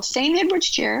 It's called St. Edward's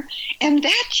chair. And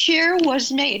that chair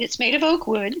was made, it's made of oak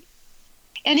wood,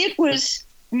 and it was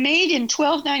made in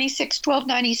 1296,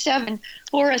 1297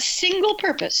 for a single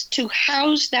purpose, to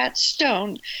house that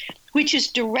stone, which is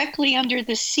directly under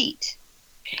the seat,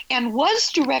 and was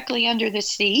directly under the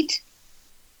seat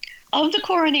of the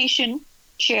coronation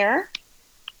chair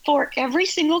for every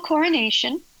single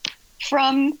coronation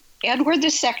from Edward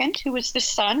II, who was the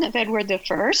son of Edward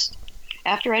I,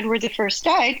 after Edward I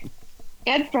died,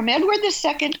 from Edward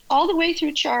II all the way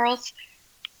through Charles.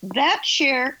 That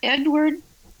chair,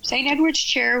 St. Edward's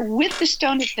chair, with the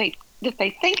stone that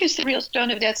they think is the real stone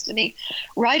of destiny,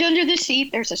 right under the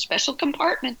seat. There's a special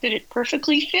compartment that it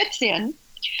perfectly fits in,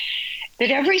 that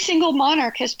every single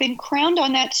monarch has been crowned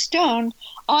on that stone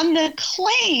on the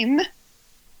claim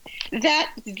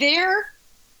that their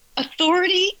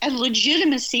authority and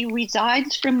legitimacy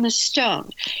resides from the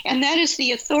stone. And that is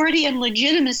the authority and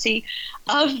legitimacy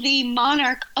of the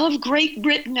monarch of Great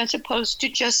Britain, as opposed to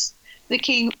just the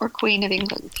king or queen of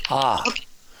England. Okay.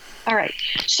 All right.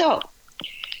 So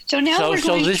now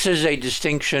So this is a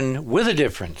distinction with a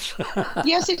difference.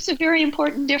 Yes, it's a very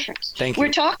important difference. Thank you.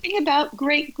 We're talking about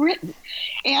Great Britain.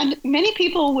 And many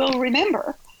people will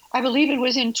remember, I believe it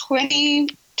was in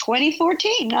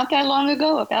 2014, not that long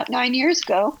ago, about 9 years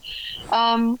ago,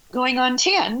 going on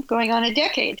a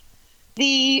decade,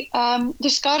 the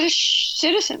Scottish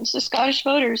citizens, the Scottish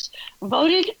voters,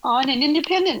 voted on an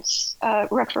independence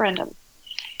referendum.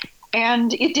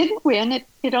 And it didn't win.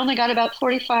 It only got about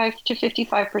 45 to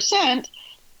 55%.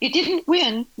 It didn't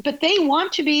win, but they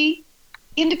want to be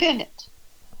independent.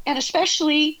 And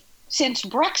especially since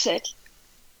Brexit,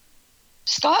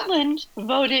 Scotland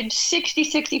voted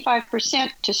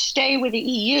 65% to stay with the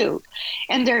EU.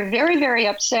 And they're very, very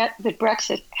upset that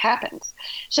Brexit happens.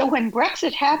 So when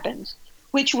Brexit happens,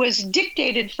 which was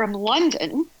dictated from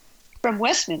London, from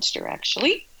Westminster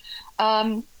actually,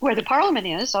 where the Parliament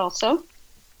is also,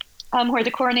 where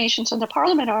the coronations and the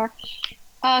Parliament are,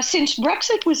 since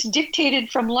Brexit was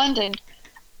dictated from London,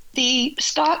 the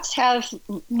Scots have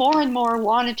more and more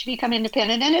wanted to become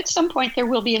independent, and at some point there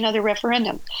will be another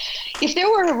referendum. If there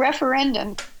were a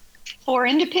referendum for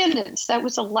independence that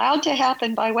was allowed to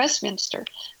happen by Westminster,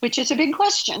 which is a big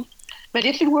question, but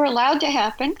if it were allowed to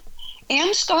happen,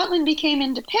 and Scotland became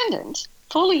independent,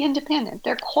 fully independent,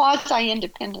 they're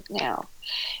quasi-independent now.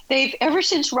 They've, ever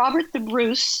since Robert the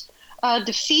Bruce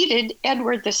defeated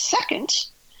Edward II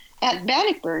at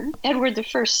Bannockburn, Edward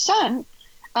I's son,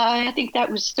 I think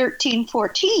that was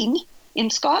 1314 in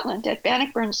Scotland, at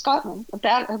Bannockburn, Scotland,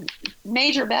 a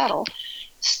major battle.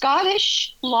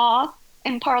 Scottish law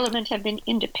and Parliament have been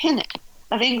independent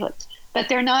of England, but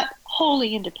they're not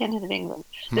wholly independent of England.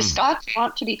 The Scots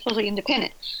want to be fully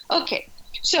independent. Okay,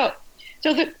 so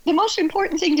the most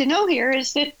important thing to know here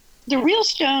is that the real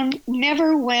stone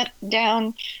never went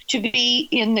down to be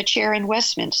in the chair in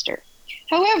Westminster.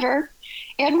 However,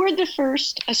 Edward I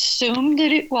assumed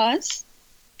that it was,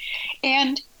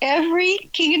 and every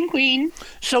king and queen...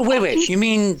 So wait, you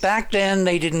mean back then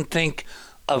they didn't think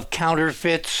of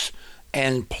counterfeits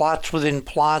and plots within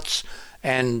plots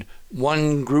and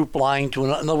one group lying to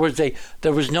another? In other words,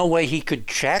 there was no way he could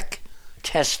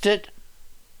test it?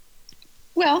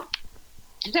 Well,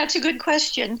 that's a good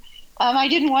question. I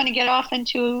didn't want to get off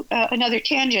into another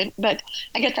tangent, but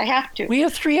I guess I have to. We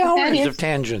have 3 hours of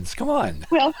tangents. Come on.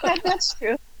 Well, that's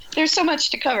true. There's so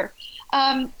much to cover.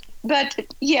 But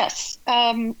yes,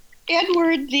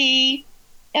 Edward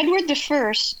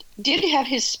I did have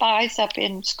his spies up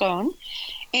in Scone,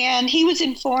 and he was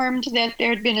informed that there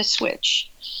had been a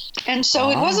switch. And so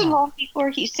it wasn't long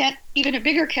before he sent even a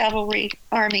bigger cavalry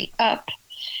army up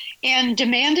and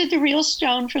demanded the real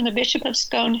stone from the Bishop of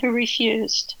Scone, who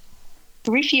refused.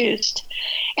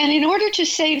 And in order to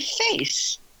save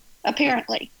face,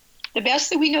 apparently, the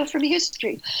best that we know from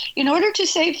history, in order to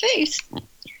save face,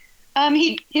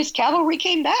 his cavalry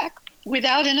came back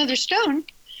without another stone.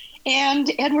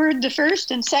 And Edward I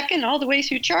and II, all the way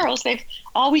through Charles, they've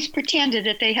always pretended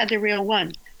that they had the real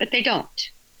one, but they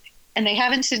don't. And they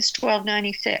haven't since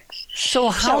 1296. So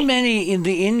how many in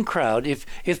the in-crowd, if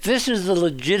this is the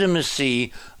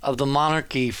legitimacy of the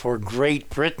monarchy for Great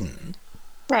Britain,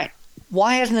 right?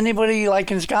 Why hasn't anybody,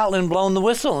 like in Scotland, blown the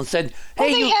whistle and said,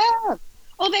 "Hey, they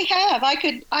have. I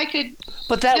could.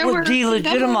 But that would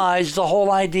delegitimize the whole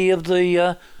idea of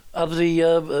the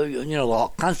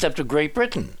concept of Great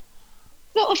Britain.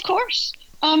 No, of course.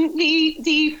 Some of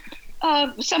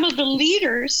the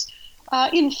leaders,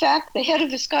 in fact, the head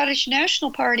of the Scottish National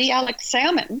Party, Alex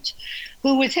Salmond,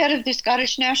 who was head of the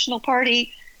Scottish National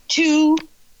Party 2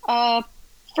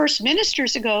 first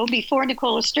ministers ago, before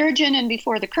Nicola Sturgeon and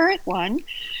before the current one,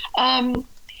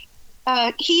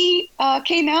 He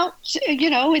came out,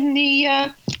 in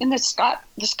the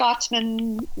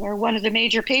Scotsman, or one of the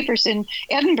major papers in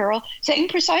Edinburgh, saying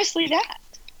precisely that.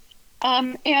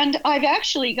 And I've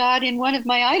actually got in one of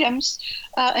my items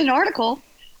an article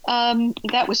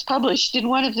that was published in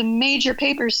one of the major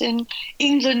papers in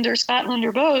England or Scotland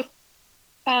or both,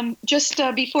 just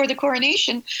before the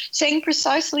coronation, saying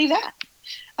precisely that.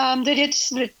 That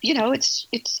it's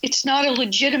not a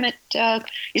legitimate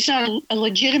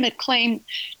claim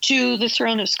to the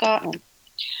throne of Scotland.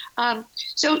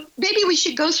 So maybe we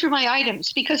should go through my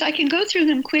items, because I can go through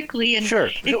them quickly. And sure.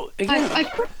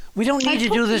 We don't need to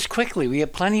do this quickly. We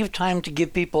have plenty of time to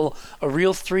give people a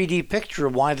real 3D picture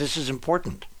of why this is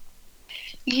important.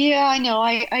 Yeah, I know.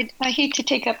 I hate to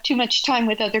take up too much time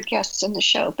with other guests on the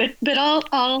show, but I'll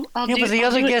yeah, but the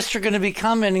other guests are going to be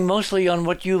commenting mostly on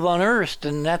what you've unearthed,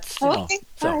 and that's okay.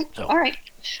 All right.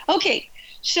 Okay.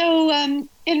 So, and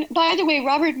by the way,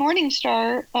 Robert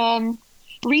Morningstar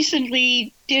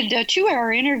recently did a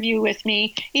 2-hour interview with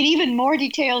me in even more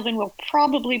detail than we'll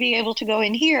probably be able to go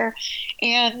in here,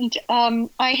 and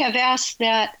I have asked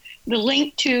that the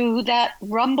link to that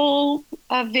Rumble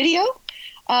video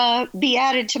be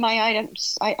added to my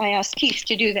items. I asked Keith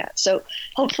to do that, so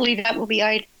hopefully that will be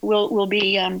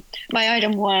my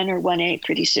item 1 or 1A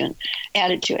pretty soon,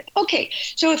 added to it. Okay,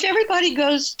 so if everybody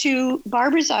goes to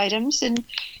Barbara's items, and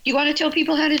you want to tell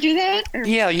people how to do that? Or?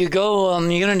 Yeah, you go on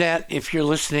the internet. If you're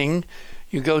listening,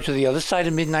 you go to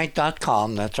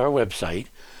theothersideofmidnight.com. That's our website.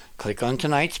 Click on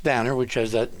tonight's banner, which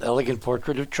has that elegant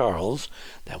portrait of Charles.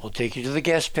 That will take you to the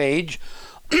guest page.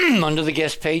 Under the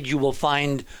guest page, you will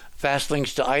find fast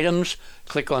links to items.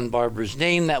 Click on Barbara's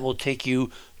name. That will take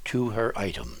you to her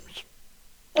items.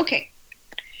 Okay.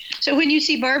 So when you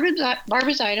see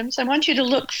Barbara's items, I want you to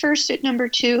look first at number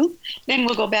 2. Then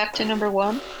we'll go back to number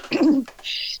 1.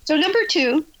 So number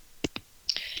 2,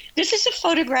 this is a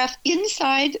photograph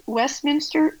inside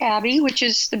Westminster Abbey, which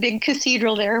is the big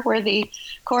cathedral there where the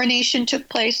coronation took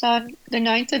place on the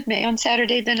 9th of May, on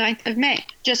Saturday the 9th of May,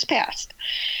 just passed.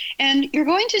 And you're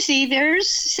going to see there's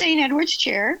St. Edward's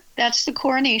chair. That's the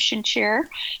coronation chair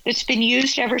that's been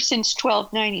used ever since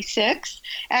 1296.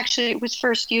 Actually, it was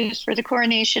first used for the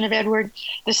coronation of Edward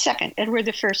II, Edward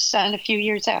I's son, a few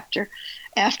years after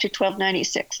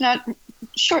 1296, not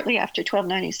shortly after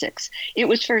 1296. It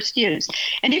was first used.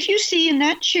 And if you see in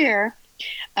that chair,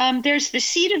 there's the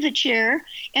seat of the chair,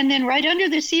 and then right under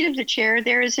the seat of the chair,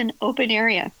 there is an open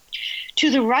area. To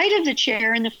the right of the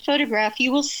chair in the photograph,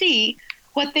 you will see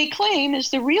what they claim is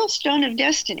the real Stone of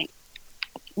Destiny.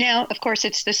 Now, of course,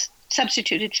 it's this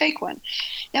substituted fake one.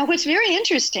 Now, what's very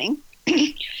interesting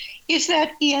is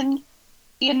that in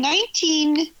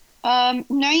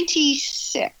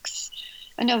 1996,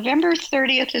 November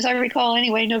 30th, as I recall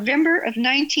anyway, November of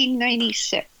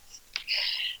 1996,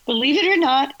 believe it or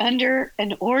not, under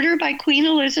an order by Queen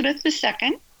Elizabeth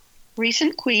II,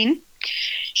 recent queen,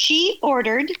 she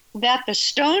ordered that the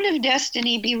Stone of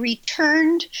Destiny be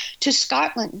returned to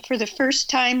Scotland for the first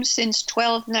time since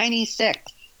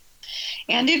 1296.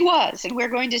 And it was, and we're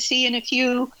going to see in a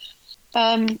few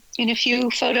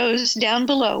photos down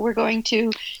below, we're going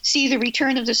to see the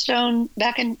return of the stone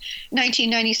back in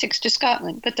 1996 to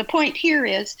Scotland. But the point here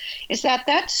is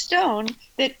that stone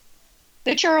that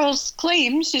Charles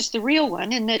claims is the real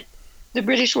one, and that the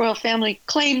British royal family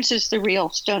claims is the real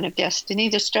Stone of Destiny,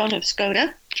 the Stone of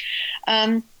Skoda.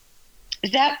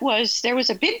 There was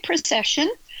a big procession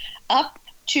up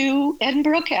to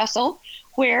Edinburgh Castle,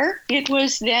 where it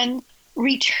was then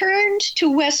returned to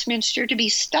Westminster to be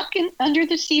stuck under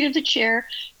the seat of the chair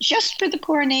just for the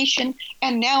coronation,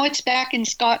 and now it's back in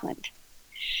Scotland.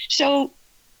 So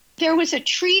there was a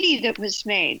treaty that was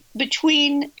made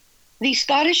between the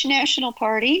Scottish National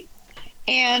Party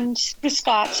and the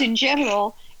Scots in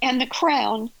general and the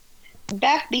Crown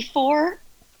back before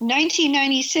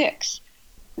 1996,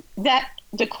 that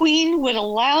the Queen would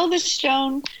allow the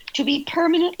stone to be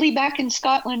permanently back in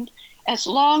Scotland as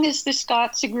long as the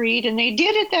Scots agreed, and they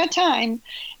did at that time,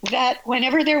 that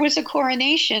whenever there was a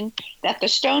coronation, that the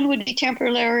stone would be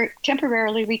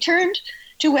temporarily returned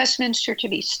to Westminster to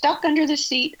be stuck under the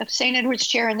seat of St. Edward's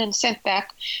chair and then sent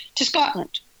back to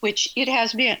Scotland, which it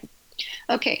has been.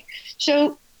 Okay,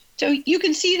 so you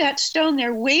can see that stone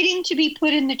there waiting to be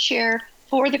put in the chair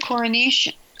for the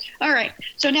coronation. All right,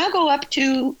 so now go up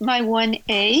to my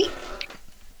 1A,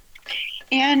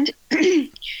 and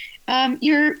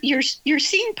you're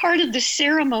seeing part of the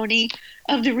ceremony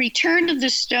of the return of the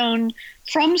stone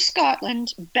from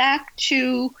Scotland back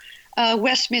to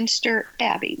Westminster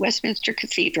Abbey, Westminster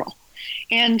Cathedral.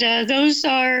 And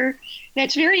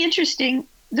that's very interesting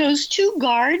those two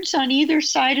guards on either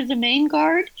side of the main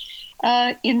guard,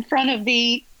 in front of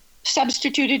the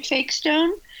substituted fake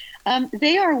stone,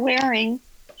 they are wearing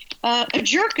a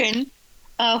jerkin,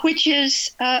 which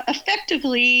is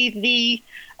effectively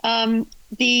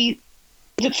the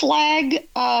flag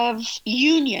of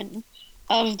union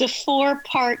of the four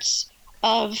parts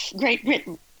of Great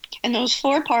Britain. And those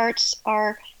four parts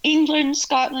are England,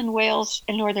 Scotland, Wales,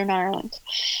 and Northern Ireland.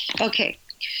 Okay,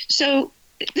 so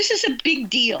this is a big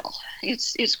deal.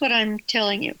 It's what I'm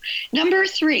telling you. Number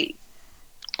 3.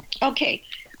 Okay,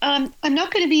 I'm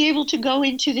not going to be able to go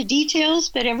into the details,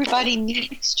 but everybody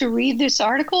needs to read this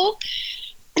article.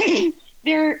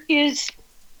 There is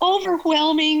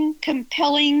overwhelming,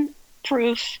 compelling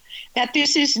proof that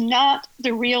this is not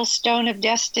the real Stone of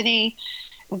Destiny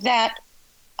that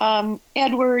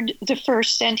Edward I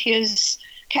sent his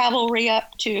cavalry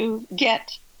up to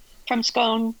get from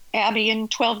Scone Abbey in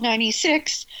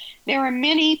 1296. There are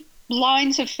many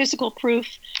lines of physical proof,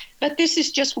 but this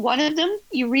is just one of them.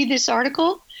 You read this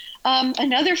article.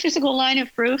 Another physical line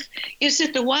of proof is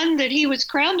that the one that he was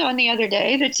crowned on the other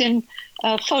day, that's in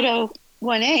photo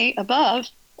 1A above,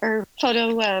 or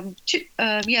photo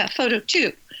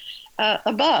 2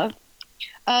 above,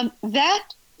 that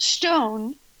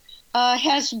stone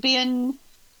has been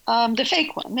the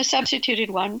fake one, the substituted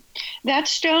one. That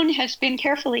stone has been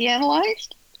carefully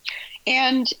analyzed,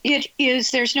 and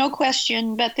there's no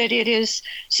question but that it is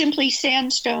simply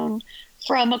sandstone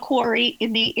from a quarry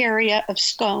in the area of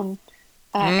Scone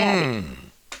Abbey.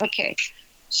 Okay,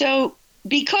 so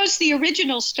because the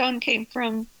original stone came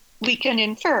from, we can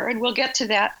infer, and we'll get to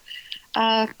that,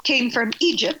 came from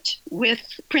Egypt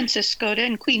with Princess Skoda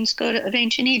and Queen Skoda of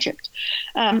ancient Egypt.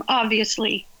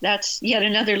 Obviously, that's yet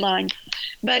another line.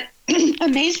 But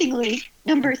amazingly,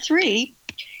 number 3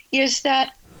 is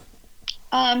that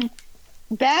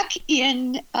back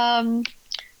in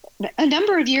a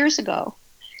number of years ago,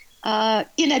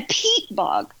 in a peat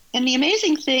bog, and the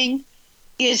amazing thing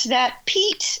is that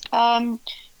peat can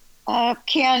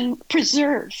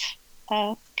preserve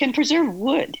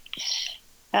wood.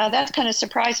 That kind of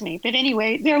surprised me. But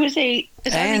anyway, there was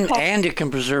and it can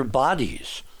preserve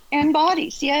bodies. And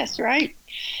bodies, yes, right.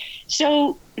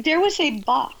 So there was a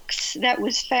box that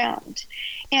was found.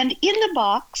 And in the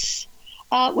box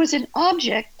was an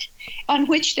object on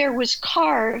which there was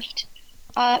carved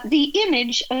the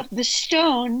image of the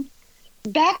stone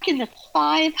back in the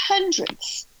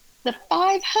 500s. The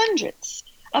 500s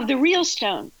of the real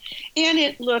stone. And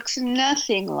it looks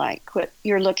nothing like what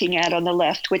you're looking at on the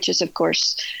left, which is, of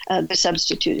course, the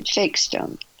substituted fake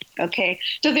stone. Okay,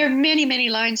 so there are many, many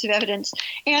lines of evidence.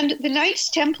 And the Knights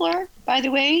Templar, by the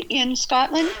way, in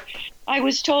Scotland, I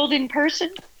was told in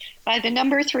person by the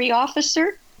number 3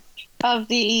 officer of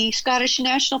the Scottish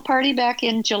National Party back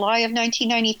in July of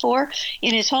 1994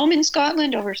 in his home in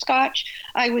Scotland over Scotch.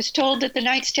 I was told that the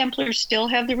Knights Templars still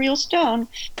have the real stone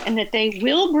and that they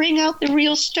will bring out the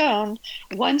real stone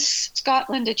once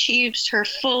Scotland achieves her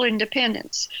full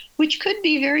independence, which could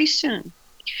be very soon.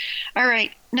 All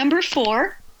right, number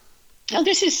 4. Now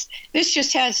this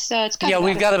just has it's kind of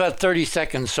we've got about 30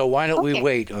 seconds, so why don't we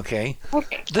wait? Okay.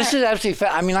 This is absolutely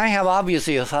I mean, I have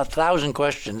obviously 1,000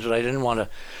 questions, but I didn't want to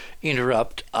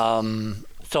interrupt, so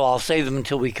I'll save them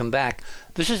until we come back.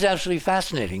 This is absolutely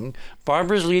fascinating.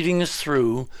 Barbara's leading us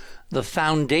through the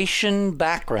foundation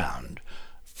background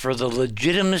for the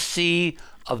legitimacy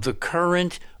of the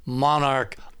current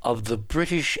monarch of the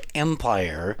British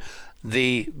Empire,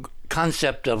 the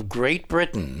concept of Great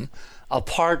Britain,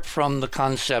 apart from the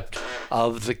concept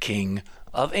of the King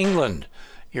of England.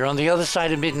 You're on the other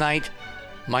side of midnight.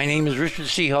 My name is Richard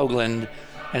C. Hoagland,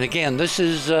 and again, this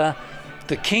is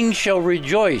The King Shall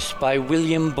Rejoice by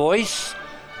William Boyce,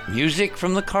 music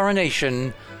from the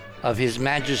coronation of His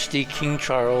Majesty King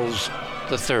Charles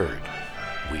III.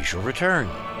 We shall return.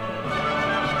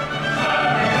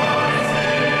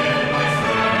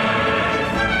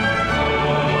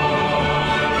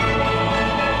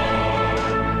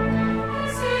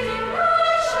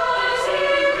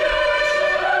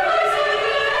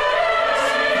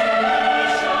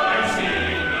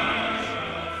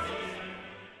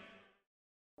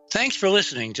 Thanks for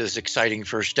listening to this exciting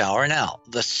first hour. Now,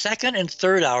 the second and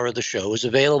third hour of the show is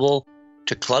available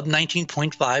to Club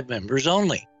 19.5 members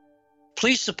only.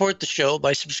 Please support the show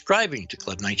by subscribing to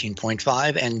Club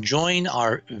 19.5 and join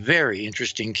our very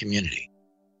interesting community.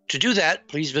 To do that,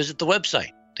 please visit the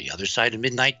website,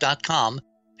 theothersideofmidnight.com,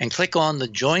 and click on the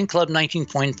Join Club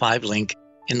 19.5 link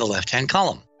in the left-hand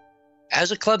column.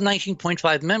 As a Club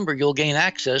 19.5 member, you'll gain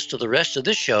access to the rest of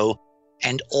this show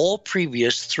and all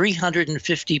previous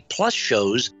 350-plus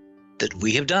shows that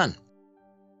we have done.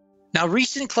 Now,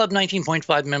 recent Club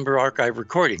 19.5 member archive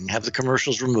recordings have the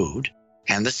commercials removed,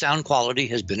 and the sound quality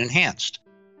has been enhanced.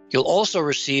 You'll also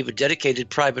receive a dedicated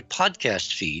private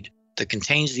podcast feed that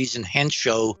contains these enhanced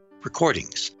show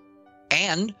recordings.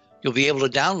 And you'll be able to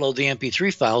download the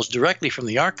MP3 files directly from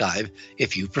the archive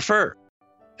if you prefer.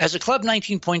 As a Club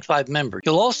 19.5 member,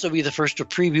 you'll also be the first to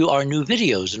preview our new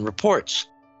videos and reports.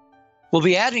 We'll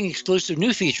be adding exclusive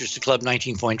new features to Club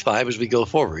 19.5 as we go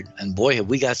forward, and boy, have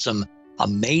we got some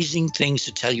amazing things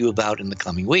to tell you about in the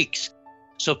coming weeks.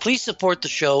 So please support the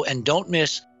show and don't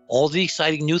miss all the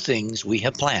exciting new things we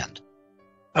have planned.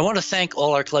 I want to thank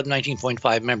all our Club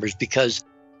 19.5 members because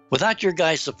without your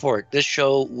guys' support, this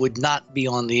show would not be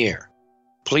on the air.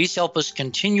 Please help us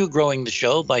continue growing the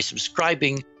show by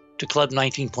subscribing to Club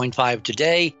 19.5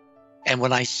 today. And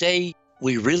when I say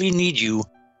we really need you,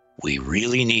 we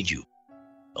really need you.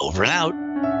 Over and out.